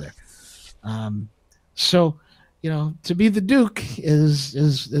one another. Um, so, to be the Duke is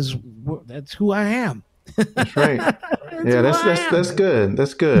that's who I am. That's right. That's Yeah, who that's I that's am. that's good.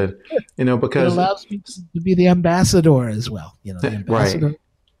 That's good. It Because allows me to be the ambassador as well. The right. ambassador.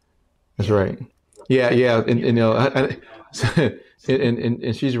 That's Yeah. right. Yeah, yeah, and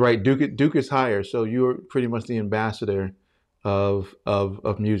and she's right. Duke is higher, so you're pretty much the ambassador of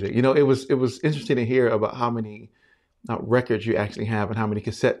music. It was interesting to hear about how many records you actually have and how many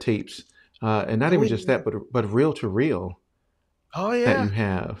cassette tapes, and not Oh even just yeah. that, but reel to reel Oh that you yeah.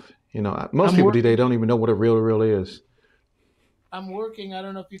 have. Most I'm people today working. don't even know what a reel to reel is. I'm working. I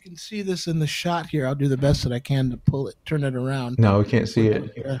don't know if you can see this in the shot here. I'll do the best that I can to turn it around. No, we can't see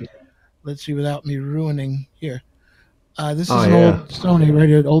With, it. let's see, without me ruining here. This Oh is an yeah. old Sony right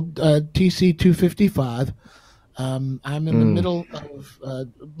here, old TC 255. I'm in the Mm. middle of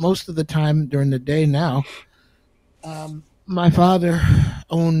most of the time during the day now. My father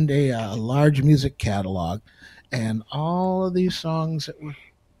owned a large music catalog, and all of these songs that were,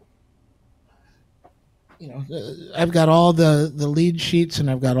 I've got all the lead sheets, and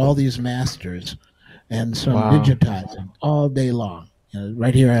I've got all these masters, and so I'm Wow. digitizing all day long.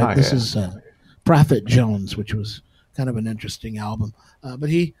 Right here, Oh this yeah. is Prophet Jones, which was kind of an interesting album. But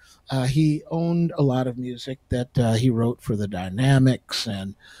he owned a lot of music that he wrote for the Dynamics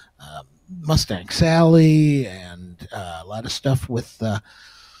and Mustang Sally, and a lot of stuff with.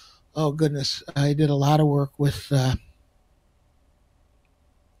 Oh goodness, I did a lot of work with.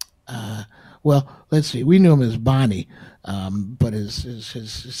 Uh, well, let's see. We knew him as Bonnie, but his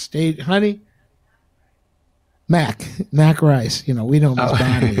stage, honey, Mac Rice. We know him as Oh.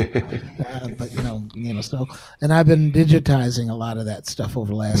 Bonnie. But so, and I've been digitizing a lot of that stuff over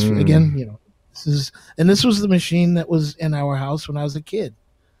the last few. Again, Mm. this was the machine that was in our house when I was a kid.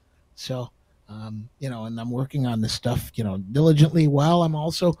 So, and I'm working on this stuff, diligently, while I'm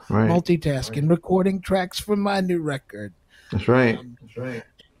also Right. multitasking, recording tracks for my new record. That's right. Um,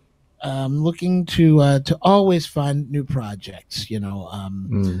 I'm looking to always find new projects.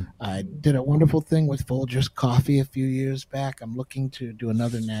 Mm. I did a wonderful thing with Folgers Coffee a few years back. I'm looking to do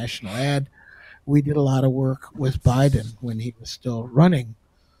another national ad. We did a lot of work with Biden when he was still running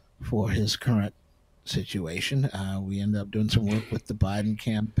for his current situation. We ended up doing some work with the Biden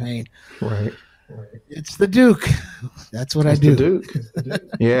campaign. Right. It's the Duke. That's what I That's the do. Duke.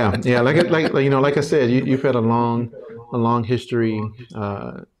 Yeah, yeah. Like like I said, you've had a long history.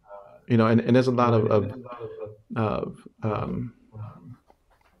 And there's a lot of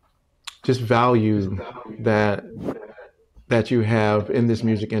just value that that you have in this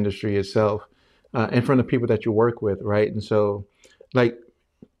music industry itself, and from the people that you work with, right? And so, like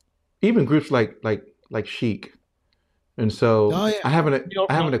even groups like Chic, and so Oh yeah, I have an Neil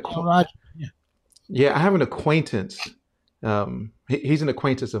Rogers. Yeah. yeah, I have an acquaintance. He's an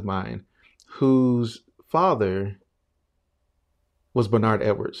acquaintance of mine, whose father was Bernard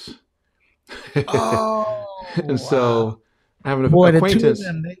Edwards, Oh and wow, so I have an boy, the two of acquaintance,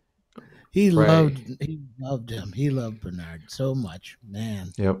 them. right? He loved him. He loved Bernard so much,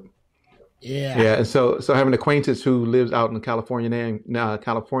 man. Yep. Yeah. Yeah, and so I have an acquaintance who lives out in California,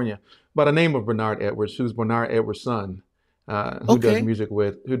 by the name of Bernard Edwards, who's Bernard Edwards' son, Okay. who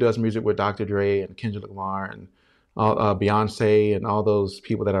does music with Dr. Dre and Kendrick Lamar and Beyonce and all those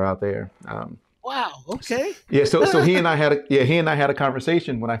people that are out there. Wow. Okay. Yeah, so he and I had a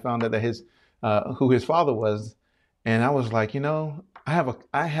conversation when I found out that his who his father was, and I was like,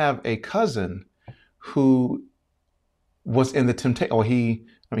 I have a cousin who was in the Temptation. Oh,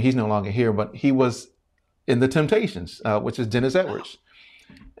 I mean, he's no longer here, but he was in the Temptations, which is Dennis Edwards.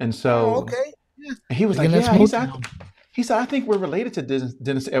 And Oh, so okay. Yeah. he was like, Again, that's yeah, Motown. he said, I think we're related to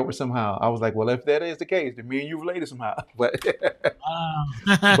Dennis Edwards somehow. I was like, well, if that is the case, then me and you related somehow. But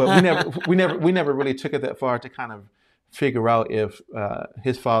but Wow. we never really took it that far to kind of figure out if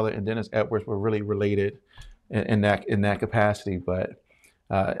his father and Dennis Edwards were really related in that capacity. But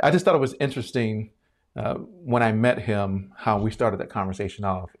I just thought it was interesting when I met him how we started that conversation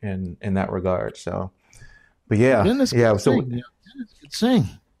off in that regard. So, but yeah, Dennis could yeah. So sing. Dennis could sing.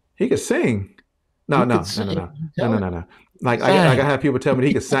 he could sing. No, He could no, no, no, sing. no, I'm no, no, telling no, you. no. Like I Sang. have people tell me that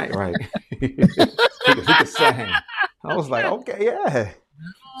he could sing, right? He could sing. I was like, okay, yeah,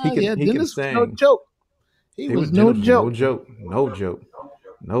 Oh, yeah. he can Dennis was no sing. joke. He was no Dennis was no joke. joke, no joke,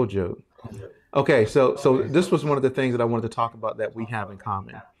 no joke. Okay, so this was one of the things that I wanted to talk about that we have in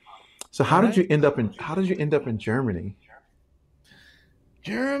common. So All right. how did you end up in Germany?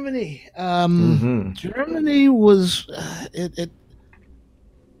 Germany. Mm-hmm. Germany was it.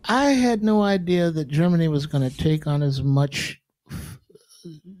 I had no idea that Germany was going to take on as much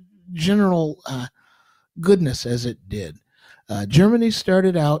general goodness as it did. Germany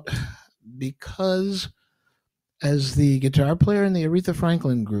started out because, as the guitar player in the Aretha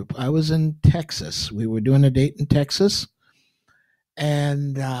Franklin group, I was in Texas. We were doing a date in Texas,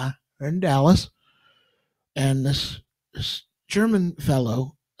 and in Dallas, and this German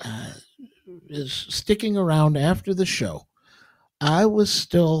fellow is sticking around after the show. I was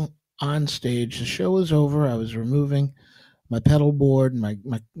still on stage. The show was over. I was removing my pedal board and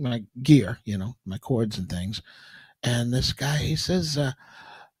my gear, my cords and things. And this guy, he says,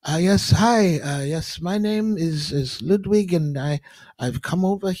 yes, hi. Yes, my name is Ludwig, and I've come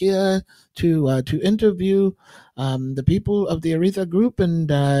over here to interview the people of the Aretha group.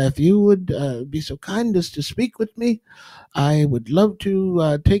 And if you would be so kind as to speak with me, I would love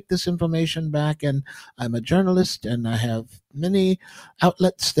to take this information back. And I'm a journalist, and I have many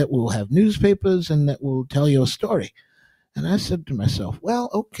outlets that will have newspapers and that will tell your story. And I said to myself, well,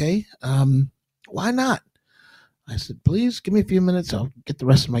 okay, why not? I said, please give me a few minutes. I'll get the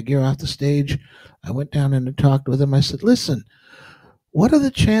rest of my gear off the stage. I went down and talked with him. I said, listen, what are the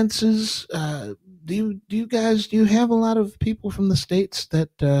chances? Do you have a lot of people from the States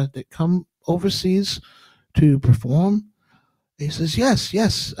that come overseas to perform? He says, yes,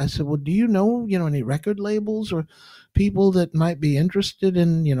 yes. I said, well, do any record labels or people that might be interested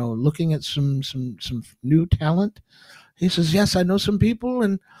in, looking at some new talent? He says, yes, I know some people.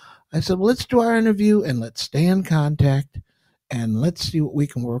 And I said, well, let's do our interview and let's stay in contact and let's see what we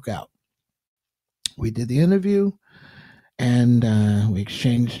can work out. We did the interview and we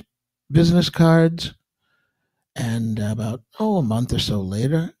exchanged business cards. And about, a month or so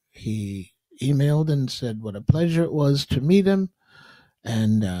later, he emailed and said what a pleasure it was to meet him.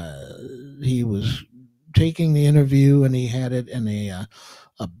 And he was taking the interview and he had it in a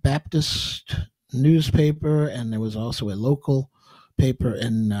Baptist newspaper, and there was also a local paper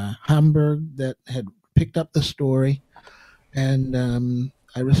in Hamburg that had picked up the story. And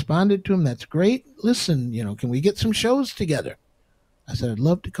I responded to him, that's great. Listen, can we get some shows together? I said, I'd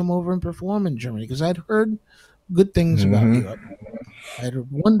love to come over and perform in Germany because I'd heard good things about Mm-hmm. Europe. I had heard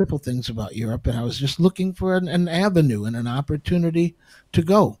wonderful things about Europe, and I was just looking for an avenue and an opportunity to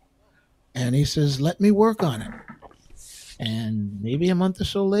go. And he says, let me work on it. And maybe a month or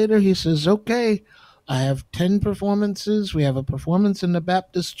so later, he says, okay, I have 10 performances. We have a performance in the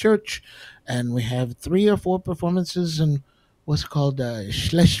Baptist church, and we have 3 or 4 performances in what's called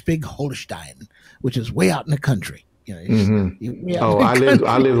Schleswig Holstein, which is way out in the country. Hmm. You way out in Oh, the I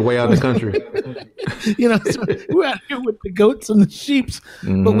country. live way out in the country. So we're out here with the goats and the sheeps,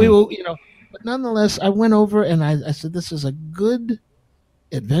 but we Hmm. will, but nonetheless, I went over and I said, this is a good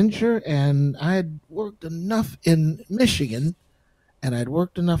adventure. And I had worked enough in Michigan and I'd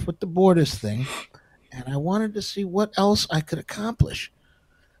worked enough with the Borders thing. And I wanted to see what else I could accomplish.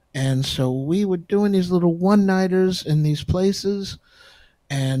 And so we were doing these little one nighters in these places.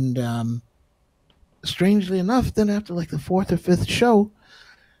 And strangely enough, then after like the fourth or fifth show,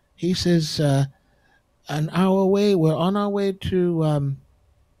 he says, an hour away, we're on our way to,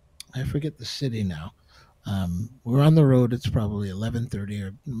 I forget the city now. We're on the road. It's probably 11:30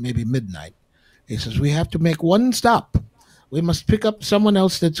 or maybe midnight. He says, we have to make one stop. We must pick up someone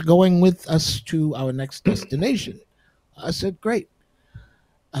else that's going with us to our next destination. I said, great.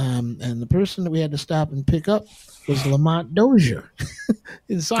 And the person that we had to stop and pick up was Lamont Dozier,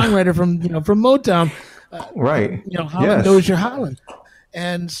 the songwriter from Motown, Right. Holland Yes. Dozier Holland.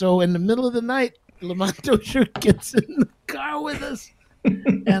 And so in the middle of the night, Lamont Dozier gets in the car with us,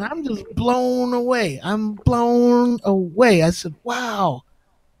 and I'm just blown away. I'm blown away. I said, wow.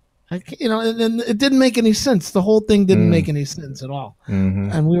 And it didn't make any sense. The whole thing didn't make Mm. any sense at all. Hmm.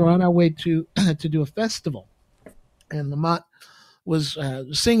 And we were on our way to to do a festival, and Lamont was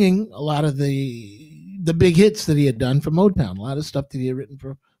singing a lot of the big hits that he had done for Motown, a lot of stuff that he had written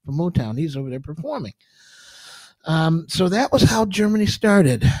for Motown. He's over there performing. So that was how Germany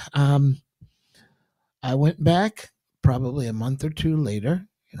started. I went back probably a month or two later,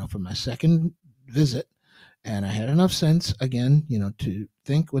 for my second visit, and I had enough sense again, to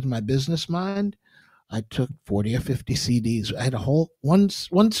think with my business mind. I took 40 or 50 CDs. I had a whole one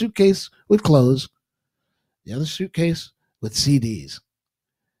suitcase with clothes, the other suitcase with CDs.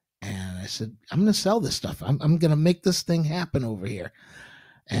 And I said, I'm going to sell this stuff. I'm going to make this thing happen over here.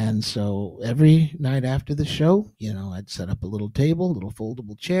 And so every night after the show, I'd set up a little table, a little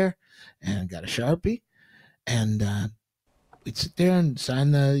foldable chair, and got a Sharpie. And we'd sit there and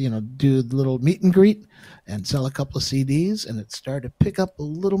sign do the little meet and greet and sell a couple of CDs. And it started to pick up a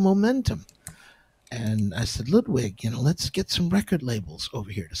little momentum. And I said, Ludwig, let's get some record labels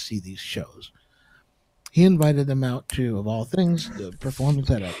over here to see these shows. He invited them out to, of all things, the performance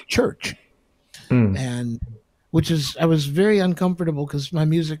at a church. Mm. And I was very uncomfortable because my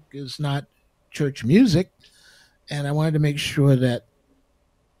music is not church music. And I wanted to make sure that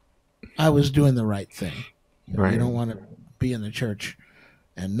I was doing the right thing. Right. You don't want to be in the church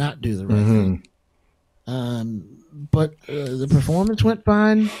and not do the right Hmm. thing. But the performance went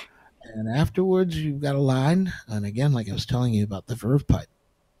fine. And afterwards, you've got a line. And again, like I was telling you about the verve pipe.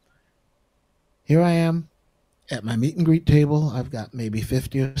 Here I am at my meet and greet table. I've got maybe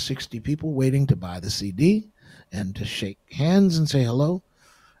 50 or 60 people waiting to buy the CD and to shake hands and say hello.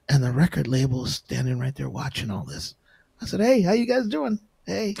 And the record label is standing right there watching all this. I said, hey, how you guys doing?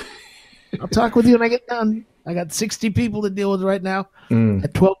 Hey, I'll talk with you when I get done. I got 60 people to deal with right now Mm.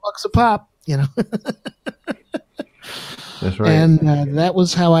 at $12 a pop, That's right. And that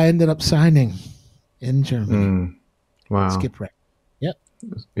was how I ended up signing in Germany. Mm. Wow. Skip Records. Yep.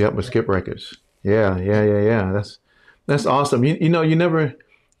 Yep, with Skip Records. Yeah. That's awesome. You never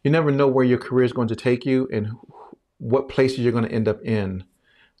know where your career is going to take you and what places you're going to end up in.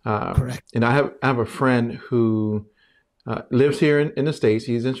 Correct. And I have a friend who lives here in the States.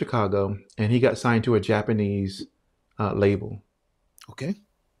 He's in Chicago, and he got signed to a Japanese label Okay.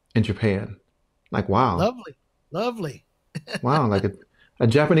 in Japan. Like, wow, Lovely. wow, like a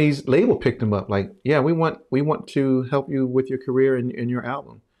Japanese label picked him up. Like, yeah, we want to help you with your career and your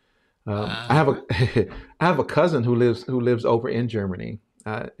album. I have a I have a cousin who lives over in Germany,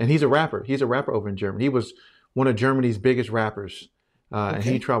 and he's a rapper. He's a rapper over in Germany. He was one of Germany's biggest rappers, and he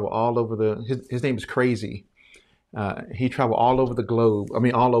Okay. traveled all over his name is Crazy. He traveled all over the globe. I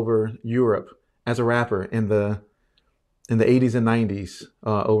mean, all over Europe as a rapper in the 80s and 90s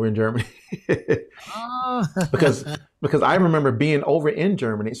over in Germany. Oh. because because I remember being over in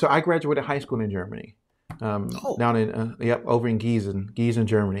Germany. So I graduated high school in Germany, Oh, down in over in Gießen,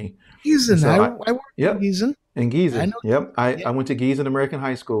 Germany. And Gießen. so I worked in yep, Gießen. in I Gießen. know. Yep, I, Yeah. I went to Gießen American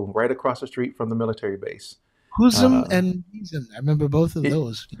High School, right across the street from the military base. Husum Uh, and Gießen. I remember both of it,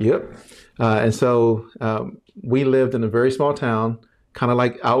 those. yep, and so we lived in a very small town, kind of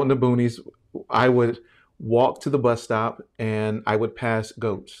like out in the boonies. I would walk to the bus stop, and I would pass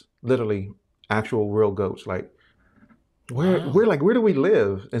goats, literally actual real goats, like where Wow. where like where do we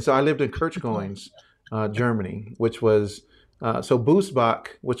live? And so I lived in Kirchgoings, Germany, which was So Boosbach,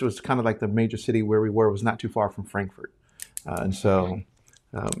 which was kind of like the major city where we were, was not too far from Frankfurt. And so,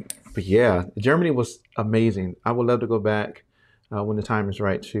 but yeah, Germany was amazing. I would love to go back when the time is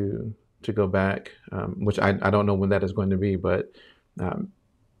right to go back, which I don't know when that is going to be. But um,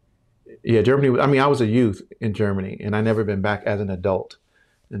 yeah, Germany. I mean, I was a youth in Germany, and I never been back as an adult,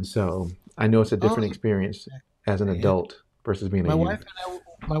 and so I know it's a Oh, different experience as an yeah. adult versus being a My wife youth. and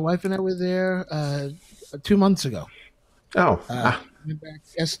my wife and I were there 2 months ago. Oh, Uh, went back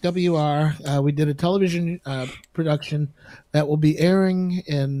SWR. We did a television production that will be airing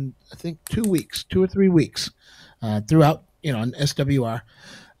in I think 2 weeks, 2 or 3 weeks, throughout on SWR.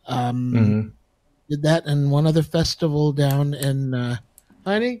 Um, hmm did that and one other festival down in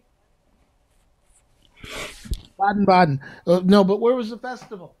honey Baden Baden. No, but where was the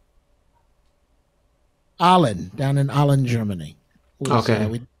festival? Aalen, down in Aalen, Germany. Was okay, we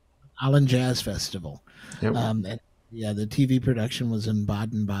Aalen Jazz Festival. yep, And yeah, the TV production was in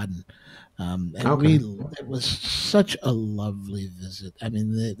Baden Baden. And okay, it was such a lovely visit. I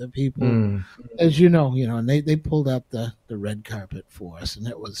mean, the people, mm, as and they pulled out the red carpet for us, and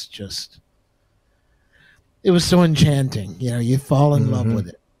it was so enchanting. You fall in love hmm with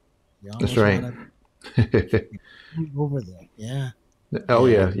it. You that's almost right. want to move over there. Yeah, Oh yeah.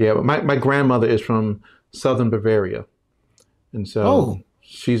 yeah, yeah. My grandmother is from southern Bavaria, and so Oh,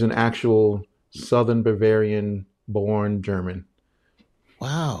 she's an actual southern Bavarian born German.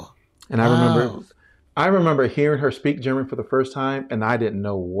 wow, And wow. I remember hearing her speak German for the first time, and I didn't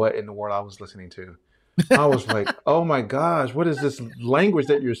know what in the world I was listening to. I was like, "Oh my gosh, what is this language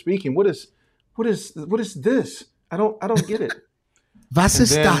that you're speaking? What is this? I don't get it." Was And ist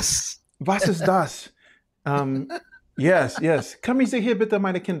then, das? was ist das? Um, yes, yes. Come Sie hier bitte,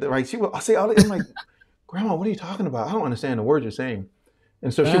 meine Kinder. Right? She will. I say, I'm like, Grandma, what are you talking about? I don't understand the words you're saying.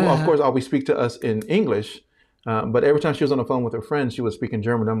 And so she will, of Uh, course, always speak to us in English. But every time she was on the phone with her friends, she would speak in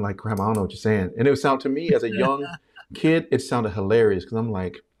German. I'm like, Grandma, I don't know what you're saying. And it would sound to me as a young kid, it sounded hilarious because I'm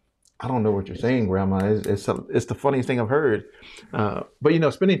like, I don't know what you're saying, Grandma. It's the funniest thing I've heard.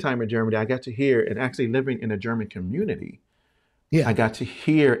 But spending time in Germany, I got to hear and actually living in a German community. yeah. I got to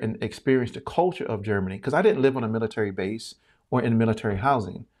hear and experience the culture of Germany because I didn't live on a military base or in military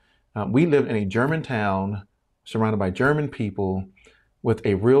housing. We lived in a German town surrounded by German people with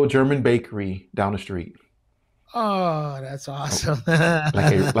a real German bakery down the street, Oh, that's Oh, awesome.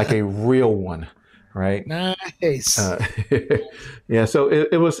 like a real one, right? Nice. Uh, yeah, so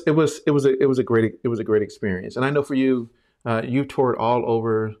it was a great experience, and I know for you, you toured all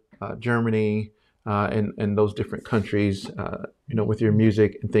over Germany and those different countries, with your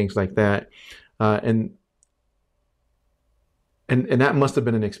music and things like that, and and that must have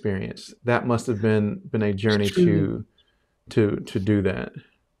been an experience. That must have been a It journey truly, to do that.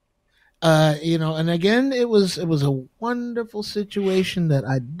 and again, it was a wonderful situation that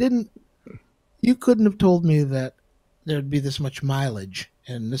I didn't. You couldn't have told me that there'd be this much mileage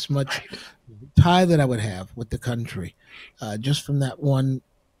and this much Right. tie that I would have with the country, just from that one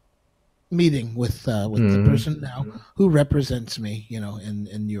meeting with the hmm person now who represents me,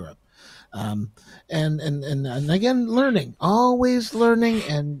 in Europe. Um, and again, learning, always learning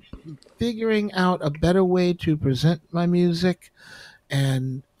and figuring out a better way to present my music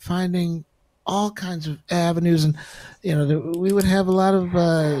and finding all kinds of avenues. And we would have a lot of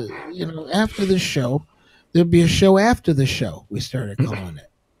after the show, there'd be a show after the show, we started calling it,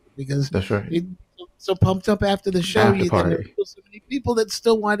 because That's right. we so pumped up after the show. After And there were party. still so many people that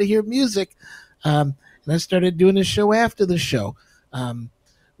still wanted to hear music. And I started doing a show after the show. um,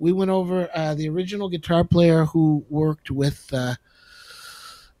 we went over the original guitar player who worked with the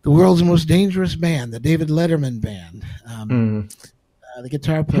world's most dangerous band, the David Letterman band. Mm. The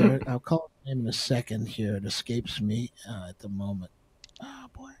guitar player, I'll call his name in a second here. It escapes me at the moment. Oh,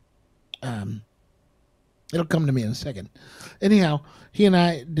 boy. Um, it'll come to me in a second. Anyhow, he and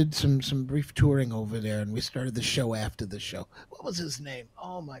I did some brief touring over there, and we started the show after the show. What was his name?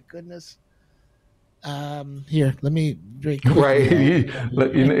 Oh, my goodness. Here, let me very Right. quickly.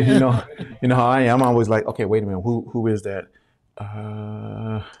 Look, you know how I am. I'm always like, okay, wait a minute, who is that?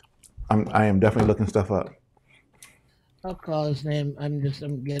 Uh, I am definitely looking stuff up. I'll call his name. I'm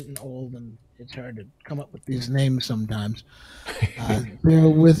getting old, and it's hard to come up with these names sometimes. Bear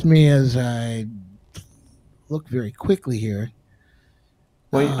with me as I look very quickly here.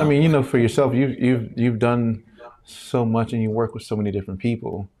 Well, I Oh mean, boy, for yourself, you've done so much, and you work with so many different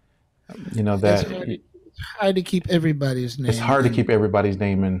people. it's That hard. It's hard to keep everybody's it's name, hard to and keep everybody's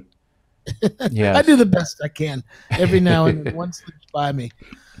name in. I do Yes. the best I can. Every now and then, one slips by me.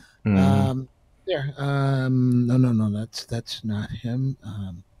 hmm Um, there. No, no, no. That's not him.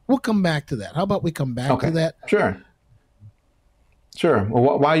 We'll come back to that. How about we come back to Okay. that? Sure. Sure.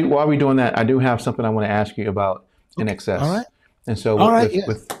 Well, while we doing that, I do have something I want to ask you about in Okay. All excess. right. And so All right.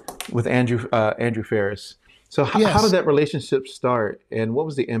 Yes. with Andrew Ferris. So how did Yes. that relationship start, and what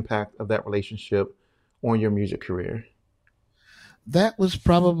was the impact of that relationship on your music career? That was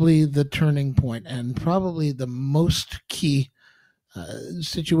probably the turning point and probably the most key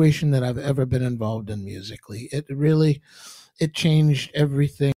situation that I've ever been involved in musically. It really it changed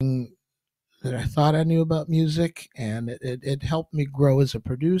everything that I thought I knew about music, and it helped me grow as a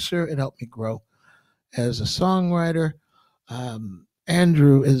producer. It helped me grow as a songwriter.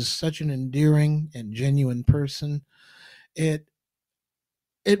 Andrew is such an endearing and genuine person. It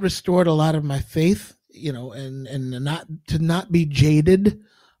it restored a lot of my faith, and not be jaded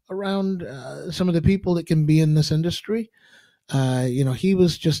around some of the people that can be in this industry. He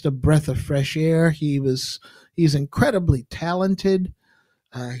was just a breath of fresh air. He's incredibly talented.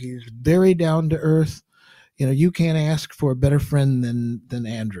 He's very down to earth. You can't ask for a better friend than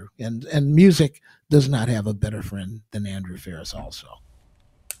Andrew, and music does not have a better friend than Andrew Ferris. Also,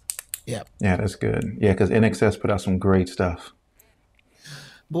 yeah, Yeah, that's good. Yeah, because NXS put out some great stuff.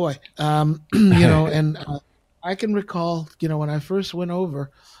 boy, and I can recall, when I first went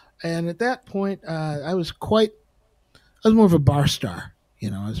over, and at that point, I was more of a bar star.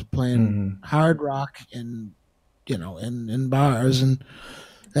 I was playing Hmm. hard rock and in bars, and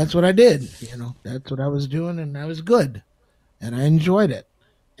that's what I did. That's what I was doing, and I was good, and I enjoyed it.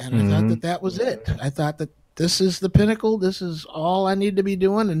 And I thought that Hmm. that was it. I thought that this is the pinnacle. This is all I need to be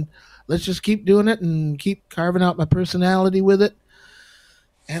doing, and let's just keep doing it and keep carving out my personality with it.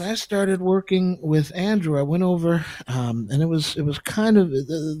 And I started working with Andrew. I went over, and it was kind of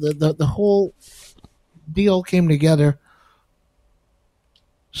the whole deal came together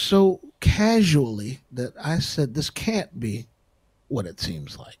so casually that I said, "This can't be what it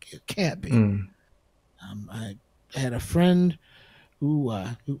seems like. It can't be." Mm. I had a friend who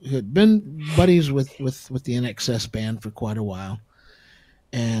had been buddies with the NXS band for quite a while,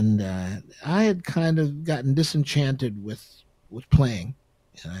 and I had kind of gotten disenchanted with playing,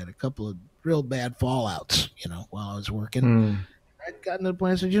 and I had a couple of real bad fallouts, while I was working. Mm. I'd gotten to the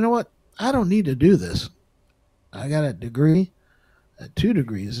point I said, "You know what? I don't need to do this. I got a degree, 2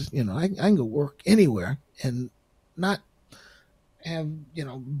 degrees. I can go work anywhere and not have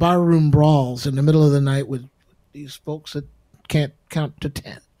barroom brawls in the middle of the night with these folks that can't count to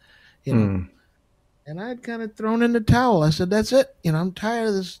 10." You know, Mm. and I'd kind of thrown in the towel. I said, "That's it. I'm tired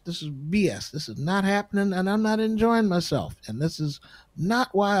of this. This is BS. This is not happening, and I'm not enjoying myself. And this is not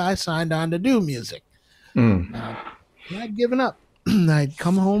why I signed on to do music." Mm. Um, and I'd given up. I'd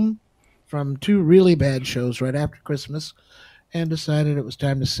come home from 2 really bad shows right after Christmas and decided it was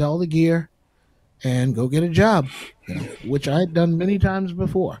time to sell the gear and go get a job, which I had done many times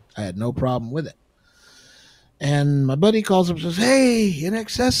before. I had no problem with it. And my buddy calls up and says, "Hey,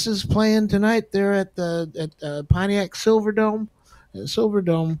 NXS is playing tonight. They're at Pontiac Silverdome. And the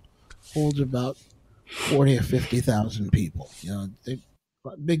Silverdome holds about 40 or 50,000 people.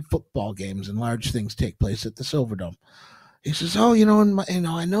 Big football games and large things take place at the Silverdome." He says, "Oh, I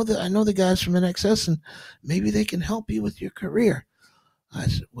know the guys from NXS, and maybe they can help you with your career." I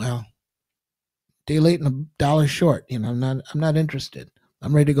said, "Well, day late and a dollar short. I'm not interested.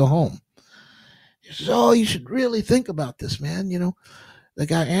 I'm ready to go home." He says, "Oh, you should really think about this, man. The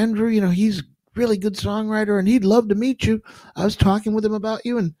guy Andrew, he's a really good songwriter, and he'd love to meet you. I was talking with him about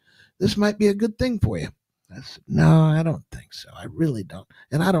you, and this might be a good thing for you." I said, "No, I don't think so. I really don't.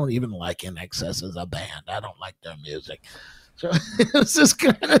 And I don't even like NXS as a band. I don't like their music." So it was just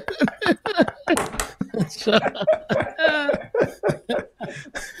kind of. So,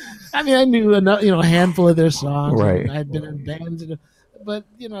 I mean, I knew enough, a handful of their songs, and Right. I'd been in bands, but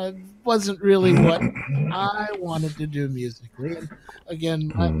it wasn't really what I wanted to do musically. And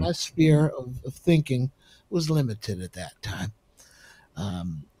again, Mm. my sphere of thinking was limited at that time.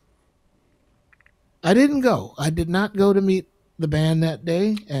 Um, I didn't go. I did not go to meet the band that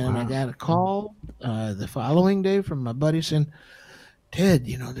day, and I Wow. got a call the following day from my buddy saying, "Ted,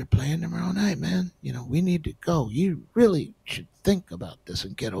 they're playing tomorrow night, man. We need to go. You really should think about this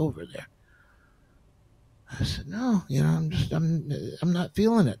and get over there." I said, "No, I'm not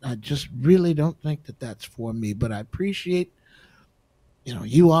feeling it. I just really don't think that that's for me. But I appreciate,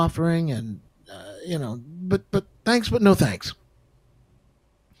 you offering, and but thanks, but no thanks."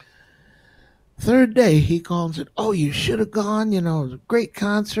 Third day, he called and said, "Oh, you should have gone. It was a great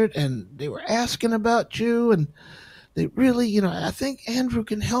concert, and they were asking about you, and they really, I think Andrew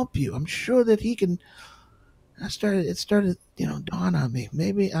can help you. I'm sure that he can." It started, dawn on me.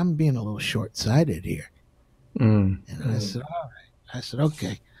 Maybe I'm being a little short sighted here. Mm. And I said, "All right." I said,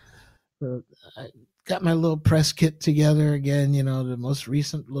 "Okay." So I got my little press kit together again, the most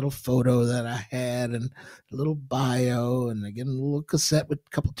recent little photo that I had and a little bio and again a little cassette with a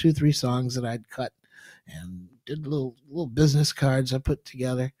couple, two, three songs that I'd cut and did little business cards I put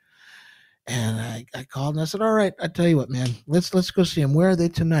together. And I called and I said, all right, I tell you what, man, let's go see him. Where are they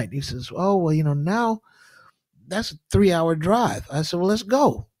tonight? He says, oh, well, now that's a 3-hour drive. I said, well, let's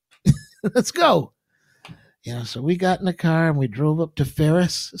go. Let's go. So we got in the car and we drove up to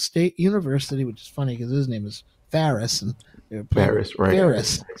Ferris State University, which is funny because his name is Ferris, and they were playing Paris, right?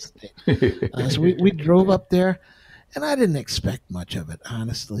 Ferris State. So we drove up there, and I didn't expect much of it,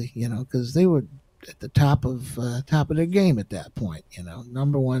 honestly, because they were at the top of their game at that point.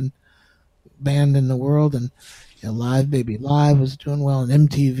 Number one band in the world, and Live Baby Live was doing well, and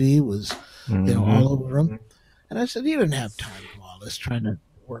MTV was all over them. And I said, you didn't have time for all this trying to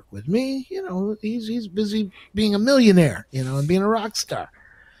work with me. He's busy being a millionaire, and being a rock star.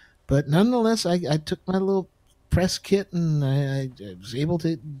 But nonetheless, I took my little press kit and I was able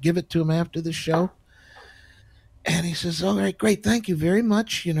to give it to him after the show. And he says, all right, great. Thank you very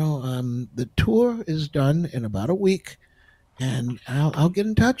much. The tour is done in about a week and I'll get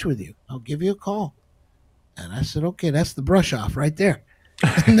in touch with you. I'll give you a call. And I said, okay, that's the brush off right there.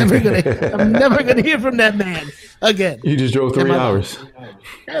 I'm never gonna hear from that man again. You just drove 3 hours.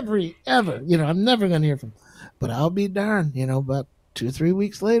 Ever. I'm never gonna hear from him. But I'll be darned, about 2 or 3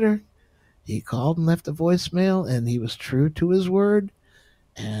 weeks later, he called and left a voicemail, and he was true to his word.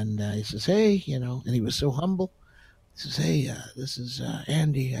 And he says, hey, and he was so humble. He says, hey, this is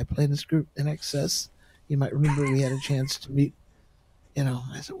Andy. I play in this group in Excess. You might remember we had a chance to meet.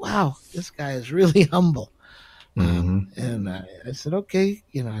 I said, wow, this guy is really humble. And I said, okay,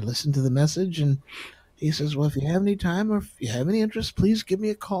 I listened to the message, and he says, well, if you have any time or if you have any interest, please give me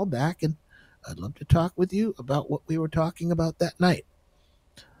a call back, and I'd love to talk with you about what we were talking about that night.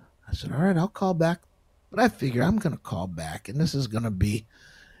 I said, all right, I'll call back. But I figure I'm going to call back, and this is going to be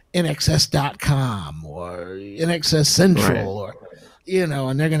InXS.com or InXS Central, or,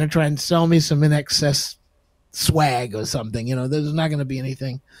 and they're going to try and sell me some InXS swag or something. There's not going to be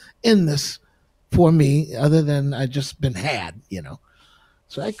anything in this for me other than I just been had.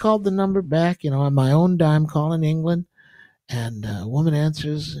 So I called the number back, on my own dime, calling England, and a woman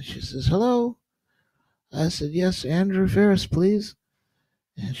answers. She says, hello. I said, yes, Andrew Ferris, please.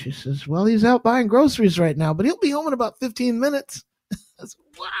 And she says, well, he's out buying groceries right now, but he'll be home in about 15 minutes. I said,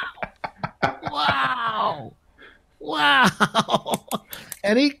 wow. Wow.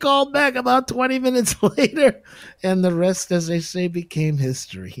 And he called back about 20 minutes later, and the rest, as they say, became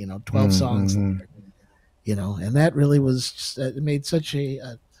history. 12 songs later. And that really was just, it made such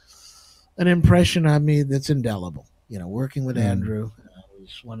an impression on me that's indelible. Working with Andrew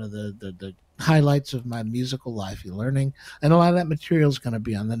was one of the highlights of my musical life. You're learning, and a lot of that material is going to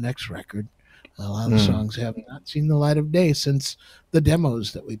be on the next record. A lot of the songs have not seen the light of day since the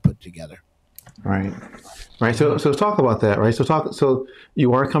demos that we put together. Right. So talk about that. Right. So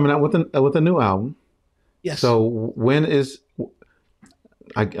you are coming out with a new album. Yes. So when is?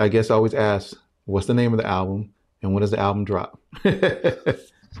 I guess I always ask, what's the name of the album, and when does the album drop?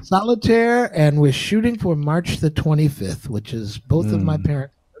 Solitaire, and we're shooting for March the 25th, which is both of my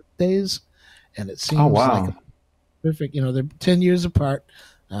parents' birthdays, and it seems like perfect. They're 10 years apart,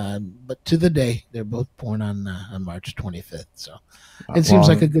 but to the day, they're both born on March 25th. So it seems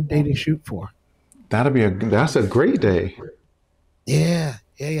like a good day to shoot for. That's a great day. Yeah.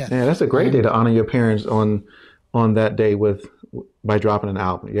 Yeah, that's a great day to honor your parents on that day by dropping an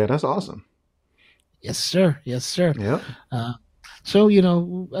album. Yeah, that's awesome. Yes, sir. Yeah. So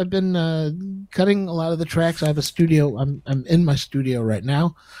I've been cutting a lot of the tracks. I have a studio. I'm in my studio right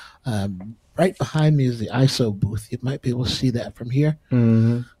now. Right behind me is the ISO booth. You might be able to see that from here.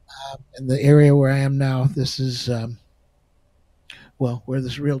 Mm-hmm. In the area where I am now, this is where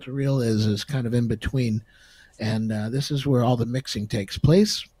this reel-to-reel is kind of in between, and this is where all the mixing takes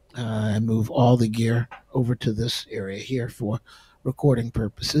place. I move all the gear over to this area here for recording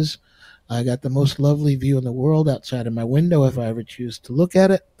purposes. I got the most lovely view in the world outside of my window if I ever choose to look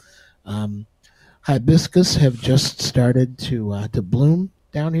at it. Hibiscus have just started to bloom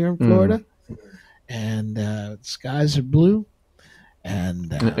down here in Florida, and skies are blue,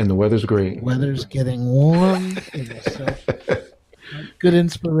 and the weather's great. Weather's getting warm. So good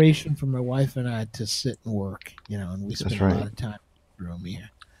inspiration for my wife and I to sit and work, and we spend a lot of time in the room here.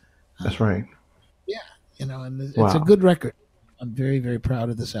 That's right. Yeah, and it's a good record. I'm very, very proud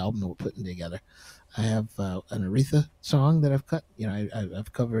of this album that we're putting together. I have an Aretha song that I've cut.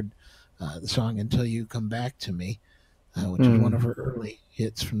 I've covered the song "Until You Come Back to Me," which is one of her early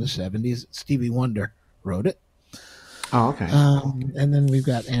hits from the '70s. Stevie Wonder wrote it. Oh, okay. And then we've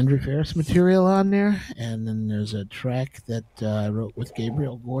got Andrew Ferris material on there, and then there's a track that I wrote with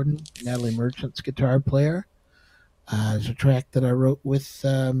Gabriel Gordon, Natalie Merchant's guitar player. There's a track that I wrote with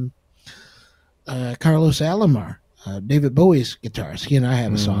Carlos Alomar, David Bowie's guitarist. He and I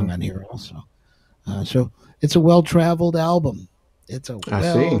have a song Mm, on here also. So it's a well traveled album. It's a I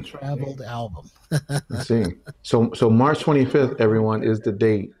well see. traveled album. I see. So March 25th, everyone, is the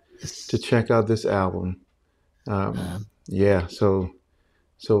date to Yes. check out this album. Um, Yeah. So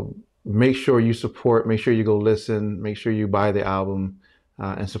make sure you support. Make sure you go listen. Make sure you buy the album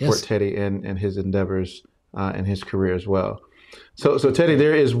and support yes. Teddy and his endeavors and his career as well. So Teddy,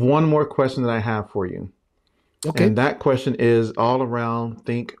 there is one more question that I have for you, Okay. and that question is all around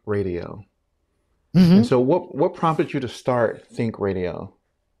Think Radio. And Hmm. so, what prompted you to start Think Radio?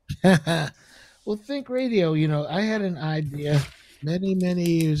 Well, Think Radio, I had an idea many, many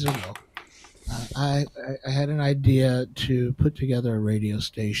years ago. I had an idea to put together a radio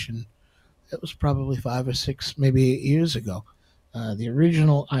station. It was probably 5 or 6, maybe 8 years ago. The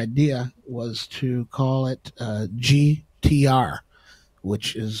original idea was to call it GTR,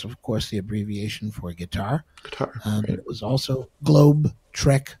 which is, of course, the abbreviation for guitar. Guitar, But right? it was also Globe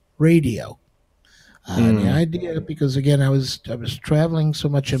Trek Radio. And the Mm, idea, because again, I was traveling so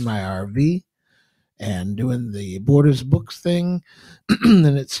much in my RV and doing the Borders Books thing,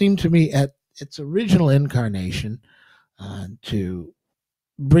 and it seemed to me at its original incarnation to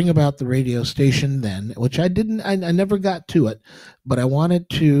bring about the radio station then, which I never got to it, but I wanted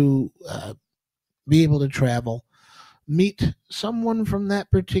to be able to travel, meet someone from that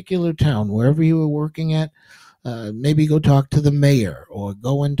particular town, wherever you were working at. Maybe go talk to the mayor or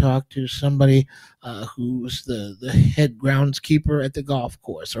go and talk to somebody who's the head groundskeeper at the golf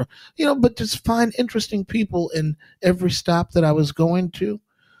course, or but just find interesting people in every stop that I was going to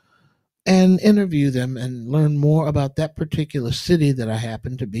and interview them and learn more about that particular city that I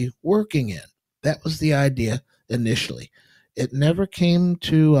happened to be working in. That was the idea initially. It never came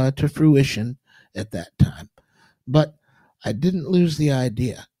to fruition at that time, but I didn't lose the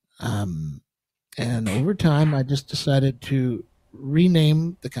idea. And over time, I just decided to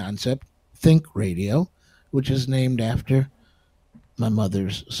rename the concept Think Radio, which is named after my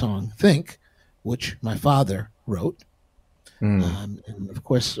mother's song Think, which my father wrote. mm, And of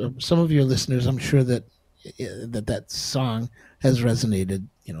course, some of your listeners, I'm sure that song has resonated,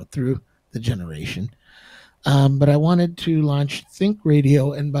 through the generation. But I wanted to launch Think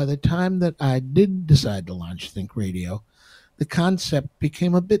Radio, and by the time that I did decide to launch Think Radio, the concept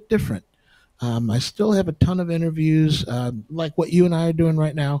became a bit different. I still have a ton of interviews, like what you and I are doing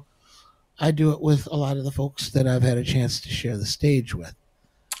right now. I do it with a lot of the folks that I've had a chance to share the stage with,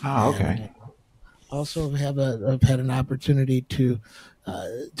 ah, and okay. also I've had an opportunity to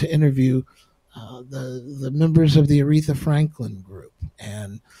interview the members of the Aretha Franklin group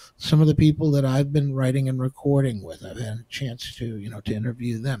and some of the people that I've been writing and recording with. I've had a chance to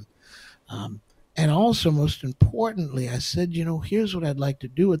interview them. Um, and also, most importantly, I said, here's what I'd like to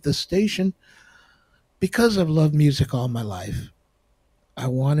do at this station. Because I've loved music all my life, I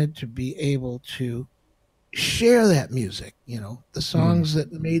wanted to be able to share that music, the Mm, songs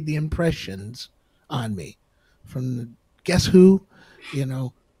that made the impressions on me from the Guess Who, you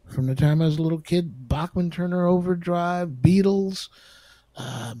know, from the time I was a little kid, Bachman Turner Overdrive, Beatles,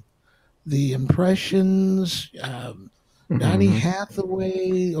 um, the impressions, Donny mm-hmm,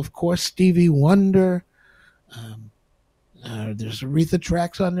 Hathaway, of course, Stevie Wonder. Um, there's Aretha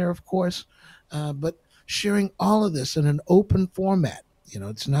tracks on there, of course, but sharing all of this in an open format.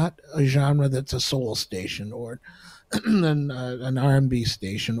 It's not a genre that's a soul station or an R&B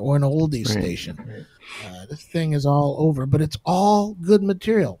station or an oldie right. station. This thing is all over, but it's all good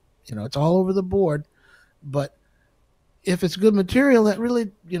material. It's all over the board. But if it's good material, that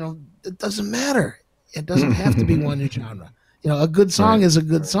really, it doesn't matter. It doesn't have to be one genre. A good song Right. is a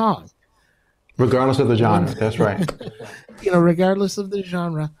good song. Regardless of the One, genre. That's right. regardless of the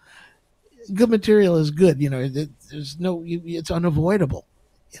genre, good material is good. There's no, it's unavoidable.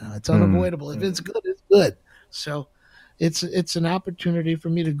 It's Mm, unavoidable. If it's good, it's good. So it's an opportunity for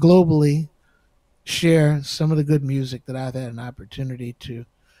me to globally share some of the good music that I've had an opportunity to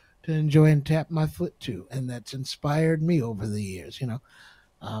enjoy and tap my foot to, and that's inspired me over the years.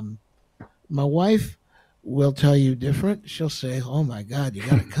 Um, my wife will tell you different. She'll say, "Oh my God, you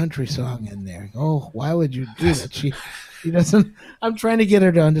got a country song in there. Oh, why would you do that's, that?" She doesn't. I'm trying to get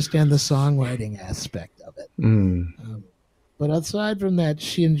her to understand the songwriting aspect of it. mm, Um, but aside from that,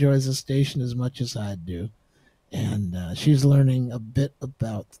 she enjoys the station as much as I do, and she's learning a bit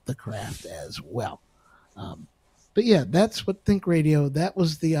about the craft as well. Um, but yeah, that's what Think Radio. That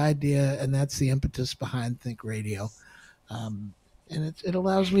was the idea, and that's the impetus behind Think Radio. And it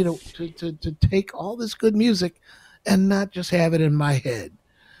allows me to take all this good music and not just have it in my head,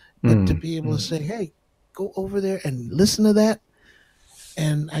 but to Mm, be able to say, hey, go over there and listen to that.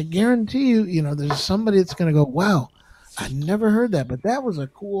 And I guarantee you, there's somebody that's going to go, wow, I never heard that, but that was a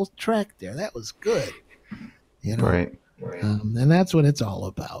cool track there. That was good, you know. right. And that's what it's all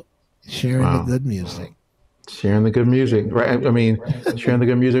about, sharing the Wow. good music. Sharing the good music, right? I mean, sharing the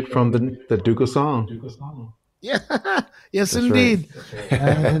good music from the Duke of Song. Yeah, yes, That's right. indeed.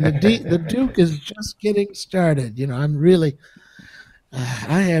 And the Duke is just getting started. I'm really,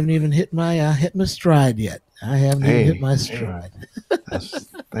 I haven't even hit my stride yet. I haven't even hit Hey, my stride.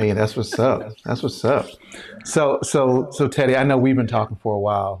 that's what's up. That's what's up. So Teddy, I know we've been talking for a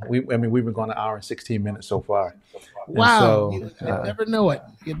while. I mean, we've been going an hour and 16 minutes so far, and Wow, so you'd never know it.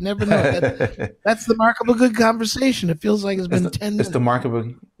 You'd never know it. That's the mark of a good conversation. It feels like it's been 10 it's the minutes. mark of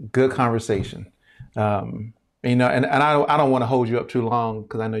a good conversation. Um, and I don't want to hold you up too long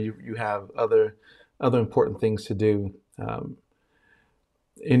because I know you have other important things to do.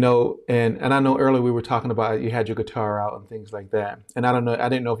 And I know earlier we were talking about you had your guitar out and things like that. And I don't know, I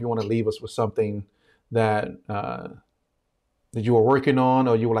didn't know if you want to leave us with something that that you were working on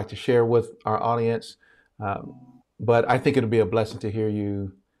or you would like to share with our audience. Um, but I think it'll be a blessing to hear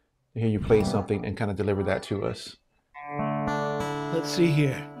you play something and kind of deliver that to us. Let's see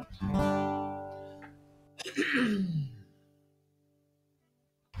here.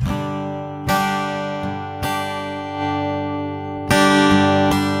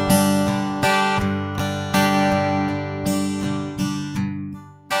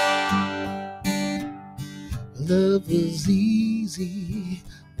 Love was easy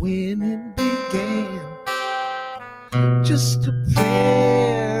when it began. Just a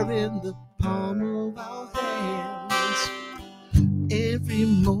prayer in the palm of our hands. Every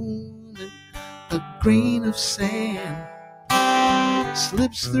moment, a grain of sand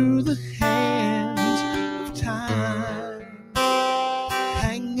slips through the hands of time.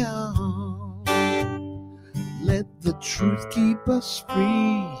 Hang on, let the truth keep us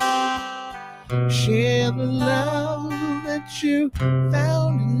free. Share the love that you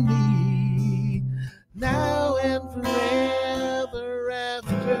found in me, now and forever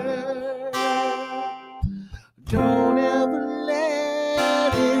after. Don't ever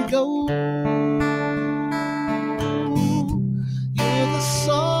let it go. You're the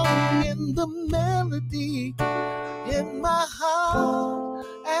song and the melody in my heart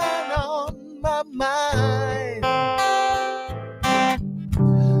and on my mind.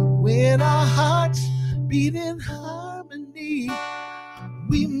 When our hearts beat in harmony,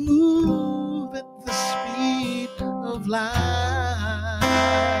 we move at the speed of light.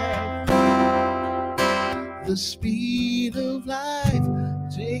 The speed of life.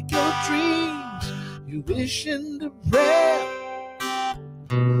 Take your dreams, you wish into prayer.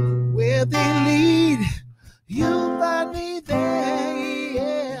 Where they lead, you'll find me there.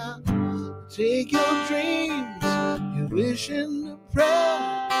 Yeah. Take your dreams, you wish into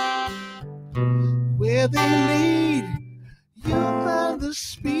prayer. Where they lead, you'll find the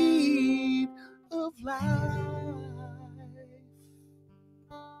speed of life.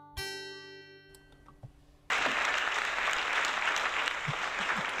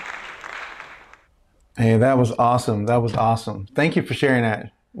 Hey, that was awesome. That was awesome. Thank you for sharing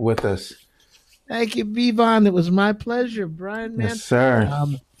that with us. Thank you, Vivon. It was my pleasure, Brian, Yes, man. sir.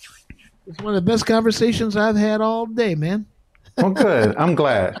 It's one of the best conversations I've had all day, man. Well, good. I'm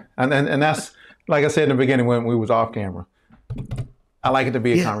glad. And that's like I said in the beginning when we was off camera. I like it to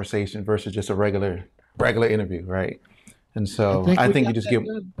be a Yeah, conversation versus just a regular interview, right? And I so think I we think you got just that give.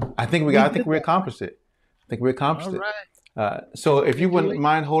 done. I We think did we that. accomplished it. I think we All accomplished it. right. So if you Thank you, wouldn't lady.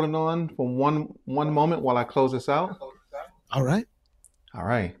 mind holding on for one moment while I close this out. All right. All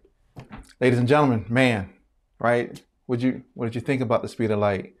right, ladies and gentlemen, man, right? What did you think about the speed of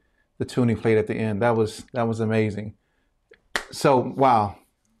light? The tune he played at the end. That was amazing. So wow,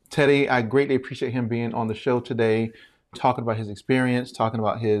 Teddy, I greatly appreciate him being on the show today, talking about his experience, talking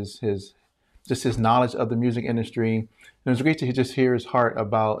about his just his knowledge of the music industry. And it was great to just hear his heart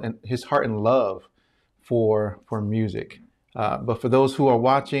about and his heart and love for music. But for those who are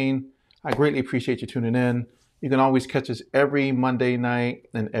watching, I greatly appreciate you tuning in. You can always catch us every Monday night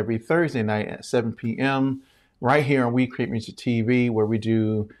and every Thursday night at 7 p.m. right here on We Create Music TV, where we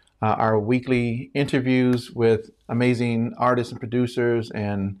do our weekly interviews with amazing artists and producers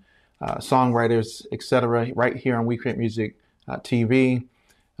and songwriters, etc., right here on We Create Music TV.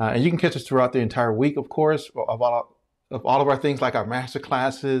 And you can catch us throughout the entire week, of course, of all of our things like our master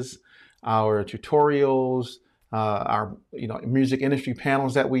classes, our tutorials, our music industry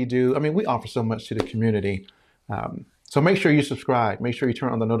panels that we do. I mean, we offer so much to the community. So make sure you subscribe. Make sure you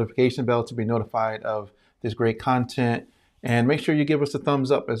turn on the notification bell to be notified of this great content. And make sure you give us a thumbs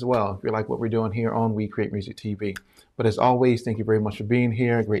up as well if you like what we're doing here on We Create Music TV. But as always, thank you very much for being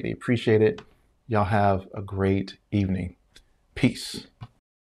here. Greatly appreciate it. Y'all have a great evening. Peace.